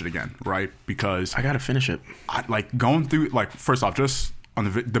and watch it again, right? Because I got to finish it. Going through, first off, just on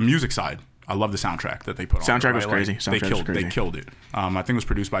the music side, I love the soundtrack that they put on. Soundtrack was crazy. They killed it. I think it was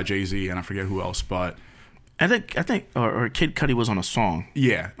produced by Jay-Z and I forget who else, but I think, or Kid Cudi was on a song.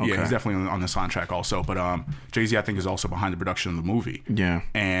 Yeah, he's definitely on the soundtrack also. But Jay-Z, I think, is also behind the production of the movie. Yeah,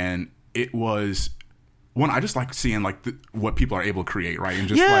 and it was. One, I just like seeing what people are able to create, right, and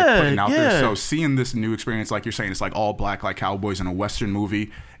just putting out there. So seeing this new experience, like you're saying, it's like all black, like cowboys in a Western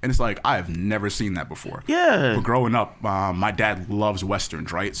movie, and it's like I have never seen that before. Yeah. But growing up, my dad loves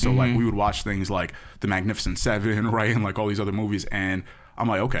Westerns, right? So like we would watch things like The Magnificent Seven, right, and like all these other movies, and I'm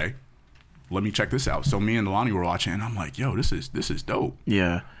like, okay, let me check this out. So me and Delani were watching, and I'm like, yo, this is dope.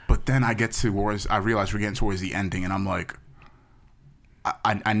 Yeah. But then I realize we're getting towards the ending, and I'm like,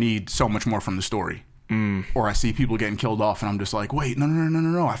 I need so much more from the story. Or I see people getting killed off and I'm just like, wait,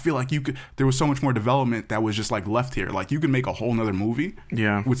 no. I feel like there was so much more development that was just like left here. Like you could make a whole nother movie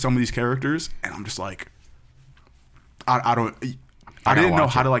with some of these characters. And I'm just like, I didn't know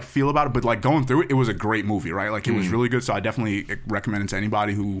how to feel about it, but like going through it was a great movie, right? Like it was really good. So I definitely recommend it to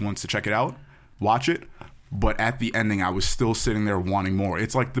anybody who wants to check it out, watch it. But at the ending, I was still sitting there wanting more.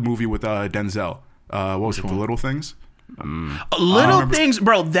 It's like the movie with Denzel. What was it? The Little Things? Little Things,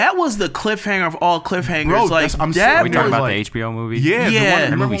 bro. That was the cliffhanger of all cliffhangers. Bro, like I'm that. Are we talking was about like, the HBO movie? Yeah,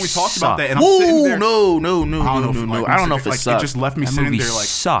 remember when we talked about that? And I'm sitting there. No. I don't know if it like, sucked. it just left me That sitting movie there like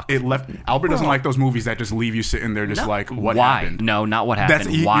sucked. It left. Albert doesn't like those movies that just leave you sitting there, just like what Why? happened. No, not what That's-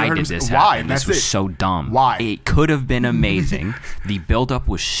 happened. you Why heard did him this say- happen? why? This That's was it. so dumb. Why? It could have been amazing. The buildup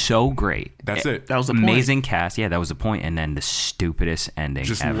was so great. That's it. That was the point. Amazing cast. Yeah, that was the point. And then the stupidest ending.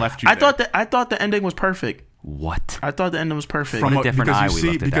 Just ever. left you. I there. thought the ending was perfect. What? I thought the ending was perfect. From a different because eye you we see,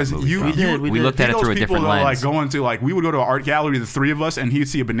 looked at because that movie you, from. We did. We looked at it those through a people different that are, lens. like going to like we would go to an art gallery, the three of us, and he'd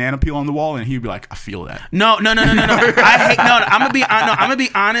see a banana peel on the wall, and he'd be like, "I feel that." No. I'm gonna be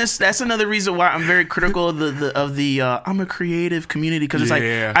honest. That's another reason why I'm very critical of the I'm a creative community, because it's like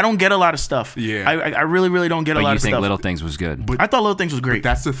Yeah. I don't get a lot of stuff. Yeah. I really don't get a But lot you of think stuff. Little Things was good. I thought Little Things was great.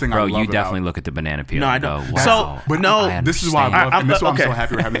 That's the thing. Bro, I love you definitely about, look at the banana peel. No, I and don't. go, So, wow, but no, I this is why I understand. love, and this is why I'm okay. so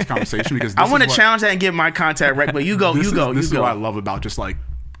happy we're having this conversation because I this want to is what- challenge that and get my contact right. But you go. This is what I go. love about just like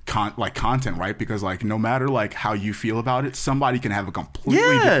content, right? Because like no matter like how you feel about it, somebody can have a completely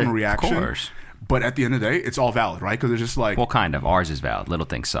Yeah, different of reaction. course. But at the end of the day, it's all valid, right? Because it's just like Well, kind of. Ours is valid. Little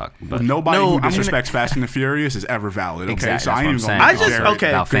Things suck. But nobody No, who I'm gonna- disrespects Fast and the Furious is ever valid. Okay, Exactly, so that's I what ain't I'm even saying. gonna I just- compare it okay.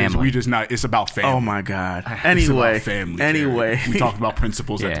 About because family. we just not. It's about family. Oh my god. It's Anyway. about family. Anyway. Jared. We talked about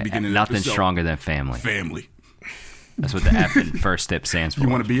principles at yeah, the beginning. nothing of the episode. stronger than family. Family. That's what the F in First Step stands for. You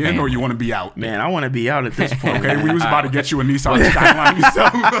want to be in or you want to be out? Man, I want to be out at this point. Okay, we was about to get you a Nissan Skyline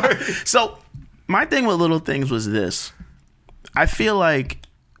yourself. So my thing with Little Things was this. I feel like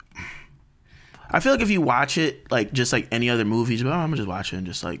if you watch it like just like any other movie, I'm gonna just watch it and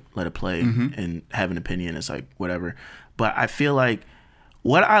just like let it play and have an opinion. It's like whatever. But I feel like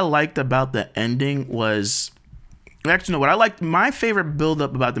what I liked about the ending was actually no. What I liked, my favorite build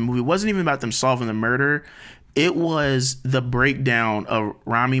up about the movie wasn't even about them solving the murder. It was the breakdown of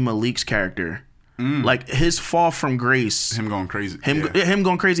Rami Malek's character, like his fall from grace. Him going crazy. Him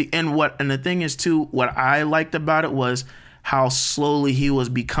going crazy. And the thing is too, what I liked about it was how slowly he was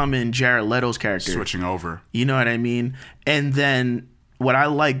becoming Jared Leto's character. Switching over. You know what I mean? And then what I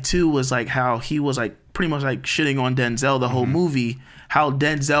liked too was like how he was like pretty much like shitting on Denzel the whole movie. How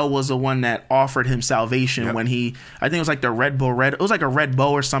Denzel was the one that offered him salvation when I think it was like the it was like a red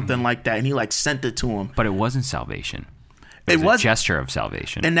bow or something like that, and he like sent it to him. But it wasn't salvation. It was was a gesture of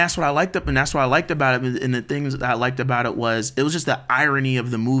salvation. And that's what I liked about it. And the things that I liked about it was just the irony of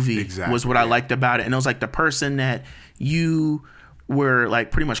the movie was what I liked about it. And it was like the person that you were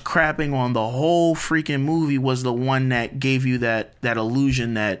like pretty much crapping on the whole freaking movie was the one that gave you that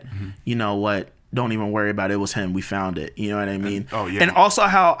illusion that, you know what, don't even worry about it. It was him. We found it. You know what I mean? And also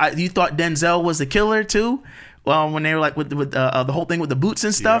how you thought Denzel was the killer too. Well, when they were like with the whole thing with the boots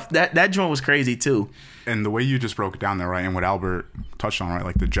and stuff, that joint was crazy too. And the way you just broke it down there, right, and what Albert touched on, right,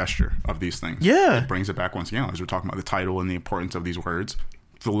 like the gesture of these things. Yeah. It brings it back once again, as we're talking about the title and the importance of these words.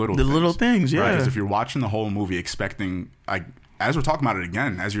 The little things. Yeah. Right? Because if you're watching the whole movie expecting, like, as we're talking about it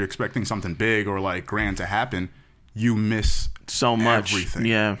again, as you're expecting something big or like grand to happen, you miss so much. Everything.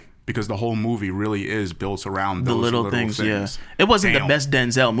 Yeah. Because the whole movie really is built around the those little things. Yeah, it wasn't the best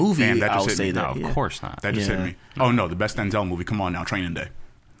Denzel movie. Damn, that just I'll hit say me. that. No, of course not. That just hit me. Oh no, the best Denzel movie. Come on now, Training Day.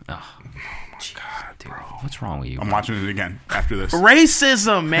 Oh my God, dude. What's wrong with you? I'm watching it again after this.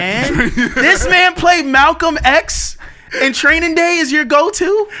 Racism, man. This man played Malcolm X, and Training Day is your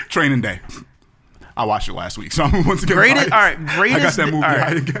go-to. Training Day. I watched it last week, so I'm once again greatest. I got that movie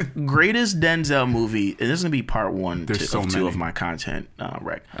right, again. Greatest Denzel movie, and this is gonna be part one so two of my content.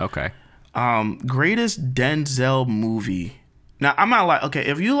 Rec. Okay. Greatest Denzel movie. Now I'm not like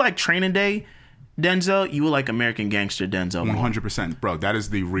if you like Training Day, Denzel, you will like American Gangster Denzel. 100%, bro. That is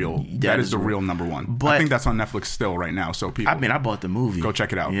the real. That is the real number one. But I think that's on Netflix still right now. So people. I mean, I bought the movie. Go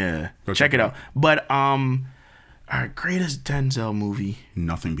check it out. Yeah, go check it out. But all right, greatest Denzel movie.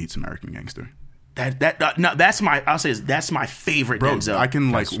 Nothing beats American Gangster. No, that's my. I'll say that's my favorite. Bro, Denzel.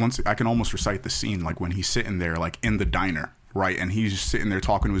 I can almost recite the scene like when he's sitting there like in the diner, right, and he's just sitting there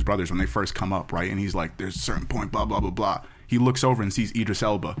talking to his brothers when they first come up, right, and he's like, "There's a certain point, blah blah blah blah." He looks over and sees Idris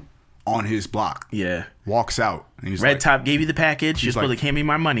Elba on his block. Yeah, walks out and he's Red like, Top gave you the package. You're supposed to hand me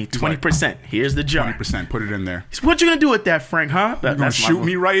my money. 20%. Here's the jar. 20%. Put it in there. What you gonna do with that, Frank? Huh? You gonna shoot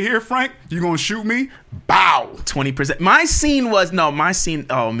me right here, Frank? You gonna shoot me? Bow. 20%. My scene.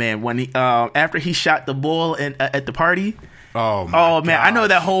 Oh man, when he after he shot the bull at the party. Oh man, I know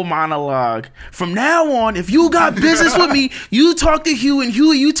that whole monologue. From now on, if you got business with me, you talk to Hugh, and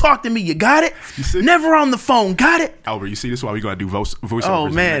Huey, you talk to me. You got it? Never on the phone. Got it? Albert, you see this is why we gotta do voiceovers oh man,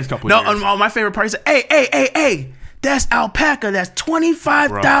 in the next couple of years. My favorite part is, hey, That's alpaca. That's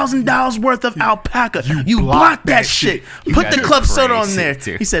 $25,000 worth of alpaca. You blocked that shit. Put the club soda on there.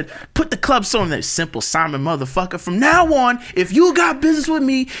 Too. He said, put the club soda on there. Simple Simon, motherfucker. From now on, if you got business with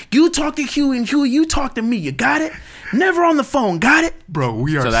me, you talk to Huey, and Huey, you talk to me. You got it? Never on the phone. Got it? Bro,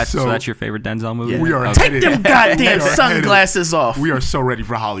 we are So that's your favorite Denzel movie? Yeah. We are Take them goddamn sunglasses off. We are so ready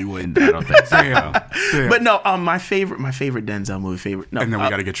for Hollywood. I don't think so. Damn. But no, my favorite Denzel movie. No, And then we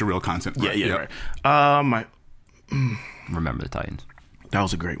got to get your real content. Right? Yeah. Right. Remember the Titans. That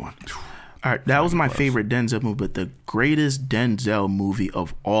was a great one. All right, that was my favorite Denzel movie, but the greatest Denzel movie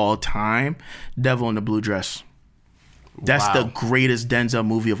of all time, Devil in the Blue Dress. That's the greatest Denzel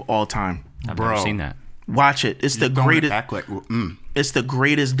movie of all time. I've never seen that. Watch it. It's the greatest. It's the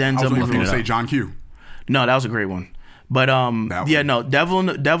greatest Denzel I was movie. going to say John Q. No, that was a great one. But Devil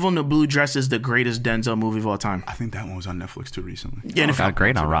in the Blue Dress is the greatest Denzel movie of all time. I think that one was on Netflix too recently. Yeah, It got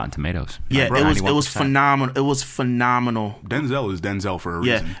great on Rotten Tomatoes. Yeah, it was phenomenal. It was phenomenal. Denzel is Denzel for a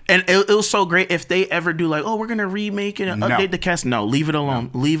reason. Yeah, and it was so great. If they ever do like, we're gonna remake it and update the cast, no, leave it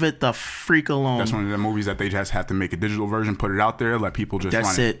alone. No. Leave it the freak alone. That's one of the movies that they just have to make a digital version, put it out there, let people just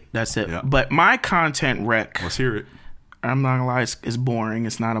run it. That's it. Yeah. But my content rec, Let's hear it. I'm not gonna lie, it's boring.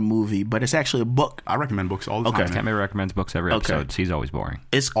 It's not a movie, but it's actually a book. I recommend books all the time. Cammie recommends books every episode. He's always boring.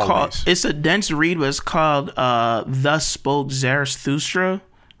 It's called. It's a dense read, but it's called "Thus Spoke Zarathustra,"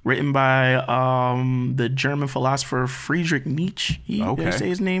 written by the German philosopher Friedrich Nietzsche. Did I say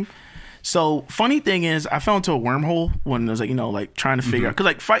his name? So funny thing is, I fell into a wormhole when I was like trying to figure out,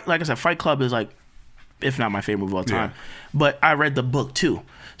 because Fight Club is like, if not my favorite movie of all time, but I read the book too.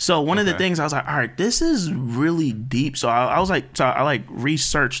 So one of the things I was like, all right, this is really deep. So I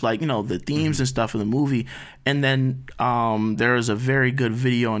researched the themes and stuff of the movie, and then there was a very good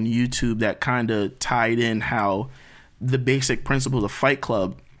video on YouTube that kind of tied in how the basic principles of Fight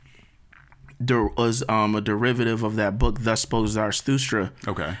Club was a derivative of that book, Thus Spoke Zarathustra.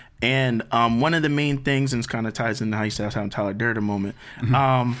 Okay. And one of the main things, and it kind of ties into how you said I was having Tyler Durden moment.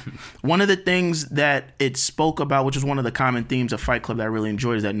 One of the things that it spoke about, which is one of the common themes of Fight Club that I really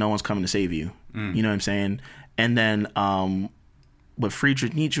enjoyed, is that no one's coming to save you. You know what I'm saying? And then what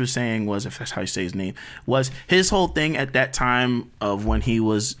Friedrich Nietzsche was saying was, if that's how you say his name, was his whole thing at that time of when he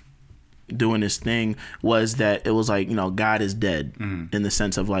was doing this thing was that it was like, God is dead in the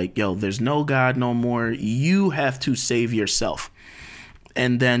sense of like, there's no God no more. You have to save yourself.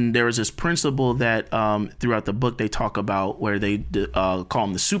 And then there was this principle that throughout the book they talk about where they call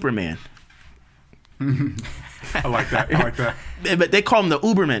him the Superman. I like that. But they call him the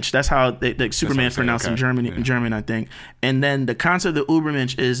Ubermensch. That's how Superman pronounced in German, I think. And then the concept of the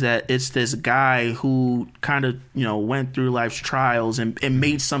Ubermensch is that it's this guy who kind of went through life's trials and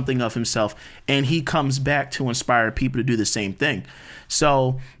made something of himself, and he comes back to inspire people to do the same thing.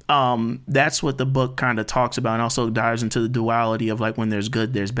 So that's what the book kind of talks about, and also dives into the duality of like when there's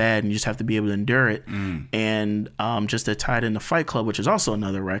good, there's bad, and you just have to be able to endure it. And just to tie it into Fight Club, which is also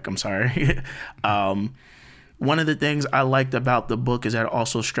another rec, I'm sorry. One of the things I liked about the book is that it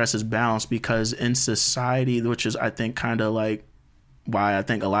also stresses balance, because in society, which is I think kind of like why I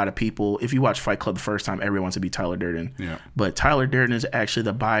think a lot of people, if you watch Fight Club the first time, everyone wants to be Tyler Durden. Yeah. But Tyler Durden is actually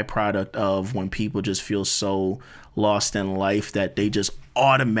the byproduct of when people just feel so lost in life that they just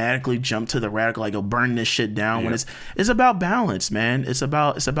automatically jump to the radical, like, burn this shit down. When it's about balance, man. It's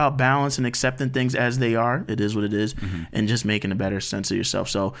about balance and accepting things as they are. It is what it is, and just making a better sense of yourself.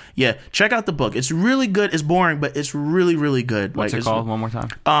 So yeah, check out the book. It's really good. It's boring, but it's really, really good. What's it called? One more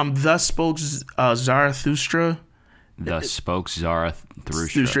time. Thus Spoke Zarathustra. Thus Spoke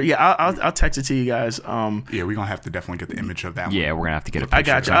Zarathustra. Yeah, I'll text it to you guys. Yeah, we're gonna have to definitely get the image of that one. Yeah, we're gonna have to get a picture. I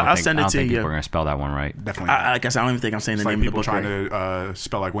got you. I'll send it to you. We're gonna spell that one right. Definitely. I guess I don't even think I'm saying the name of the book. Trying to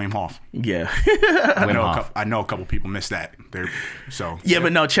spell like Wim Hof. Yeah. I know a couple people missed that. But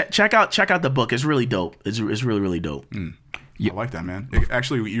no, check out the book. It's really dope. It's really, really dope. I like that, man.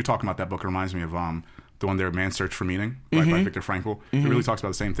 Actually, you talking about that book reminds me of the one there, Man's Search for Meaning, by Viktor Frankl. It really talks about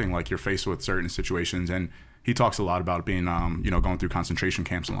the same thing. Like, you're faced with certain situations, and he talks a lot about being, going through concentration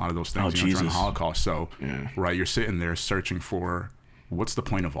camps and a lot of those things during the Holocaust. So, right, you're sitting there searching for what's the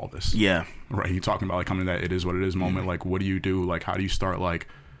point of all this? Yeah. Right, you're talking about, like, coming to that it is what it is moment. Like, what do you do? Like, how do you start, like,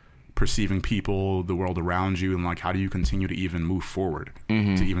 perceiving people, the world around you, and, like, how do you continue to even move forward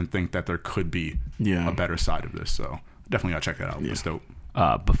to even think that there could be a better side of this? So, definitely gotta check that out. It's dope.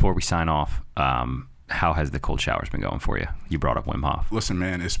 Before we sign off, how has the cold showers been going for you? You brought up Wim Hof. Listen,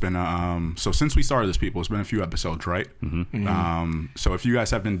 man, it's been so since we started this, people, it's been a few episodes, right? So if you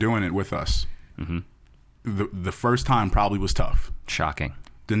guys have been doing it with us, the first time probably was tough. Shocking.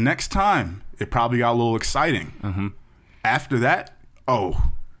 The next time, it probably got a little exciting. After that,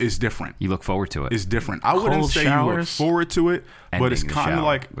 is different. You look forward to it. It's different. I wouldn't Cold say you look showers. forward to it, but it's Ending the kind of shower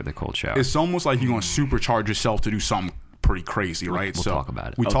like with a cold shower. it's almost like you're going to supercharge yourself to do something pretty crazy, right? We'll talk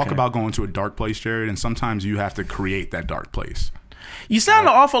about it. We talk Okay. about going to a dark place, Jared, and sometimes you have to create that dark place. You sound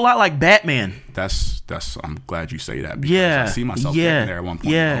an awful lot like Batman. That's. I'm glad you say that. Because Yeah, I see myself yeah, getting there at one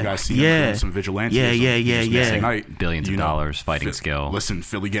point. yeah, You guys see me yeah. doing some vigilante. Yeah. Night, Billions of dollars, fighting skill. Listen,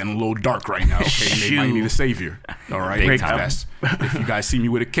 Philly getting a little dark right now. Okay, they might Shoot. need a savior. All right, Big time. If you guys see me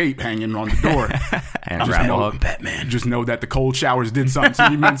with a cape hanging on the door, And just grapple know, hook. Batman. just know that the cold showers did something to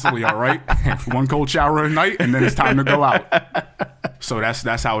me mentally. All right, one cold shower a night, and then it's time to go out. So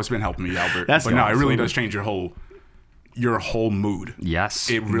that's how it's been helping me, Albert. That's but no, it really awesome. does change your whole mood. Yes.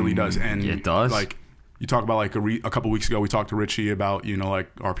 It really does, and It does. Like you talk about, like a couple weeks ago, we talked to Richie about like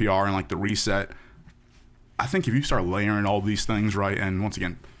our PR and like the reset. I think if you start layering all these things right, and once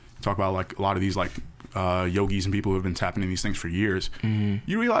again, talk about like a lot of these like yogis and people who have been tapping in these things for years,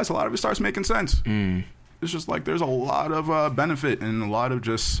 you realize a lot of it starts making sense. It's just like there's a lot of benefit and a lot of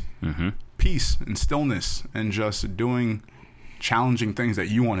just peace and stillness and just doing challenging things that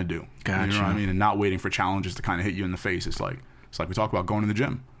you want to do. Gotcha. You know what I mean? And not waiting for challenges to kind of hit you in the face. It's like we talk about going to the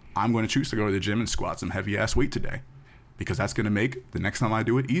gym. I'm going to choose to go to the gym and squat some heavy ass weight today because that's going to make the next time I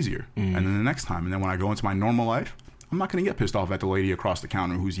do it easier. And then the next time. And then when I go into my normal life, I'm not going to get pissed off at the lady across the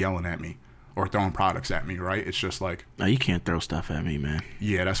counter who's yelling at me or throwing products at me, right? It's just like, No, you can't throw stuff at me, man.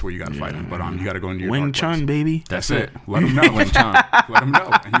 yeah, that's where you got to fight them. But you got to go into your Wing dark place. Chun, baby. That's it. Let them know. Let them know.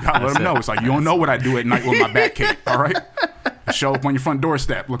 And you got to let them know. It's like, you don't know what I do at night with my bat cape, all right? I show up on your front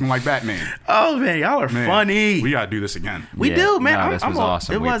doorstep looking like Batman. Oh man, y'all are Man, funny. we got to do this again. We do, man. No, this was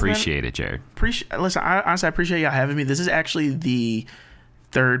awesome. We appreciate it, Jared. Listen, I honestly appreciate y'all having me. This is actually the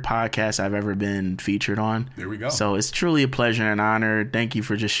third podcast I've ever been featured on. There we go. So it's truly a pleasure and honor. Thank you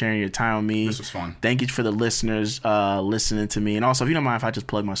for just sharing your time with me. This was fun. Thank you for the listeners listening to me. And also, if you don't mind if I just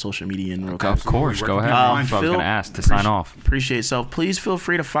plug my social media in real quick. Of course. Go ahead. Um, That's what I was Phil, going to ask to sign off. Appreciate it. So please feel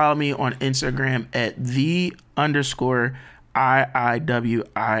free to follow me on Instagram at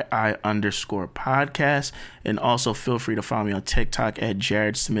 _IIWII_podcast. And also feel free to follow me on TikTok at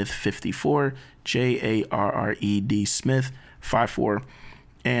Jared Smith 54, JARRED Smith 54.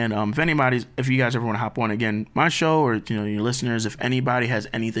 And if you guys ever want to hop on again, my show, or your listeners, if anybody has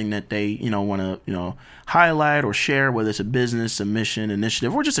anything that they want to highlight or share, whether it's a business, a mission,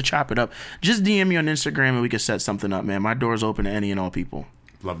 initiative, or just to chop it up, just DM me on Instagram and we can set something up, man. My door's open to any and all people.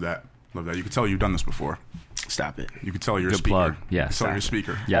 Love that. Love that. You can tell you've done this before. Stop it. You can tell you're a Good speaker. plug. Yeah, You can tell you're a stop it.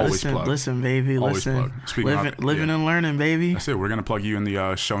 speaker. Yeah. Always plug. Listen, baby. Always Listen. plug. Speaking Living of- and learning, baby. That's it. We're going to plug you in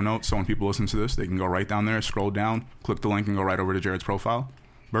the show notes. So when people listen to this, they can go right down there, scroll down, click the link, and go right over to Jared's profile.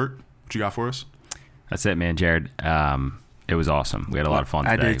 Bert, what you got for us? That's it, man. Jared, it was awesome. We had a lot of fun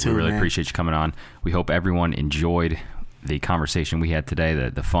I today. did too, we really man. appreciate you coming on. We hope everyone enjoyed the conversation we had today,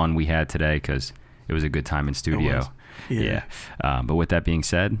 the fun we had today, because it was a good time in studio. was. Yeah. But with that being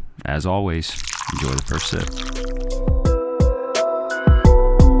said, as always, enjoy the first sip.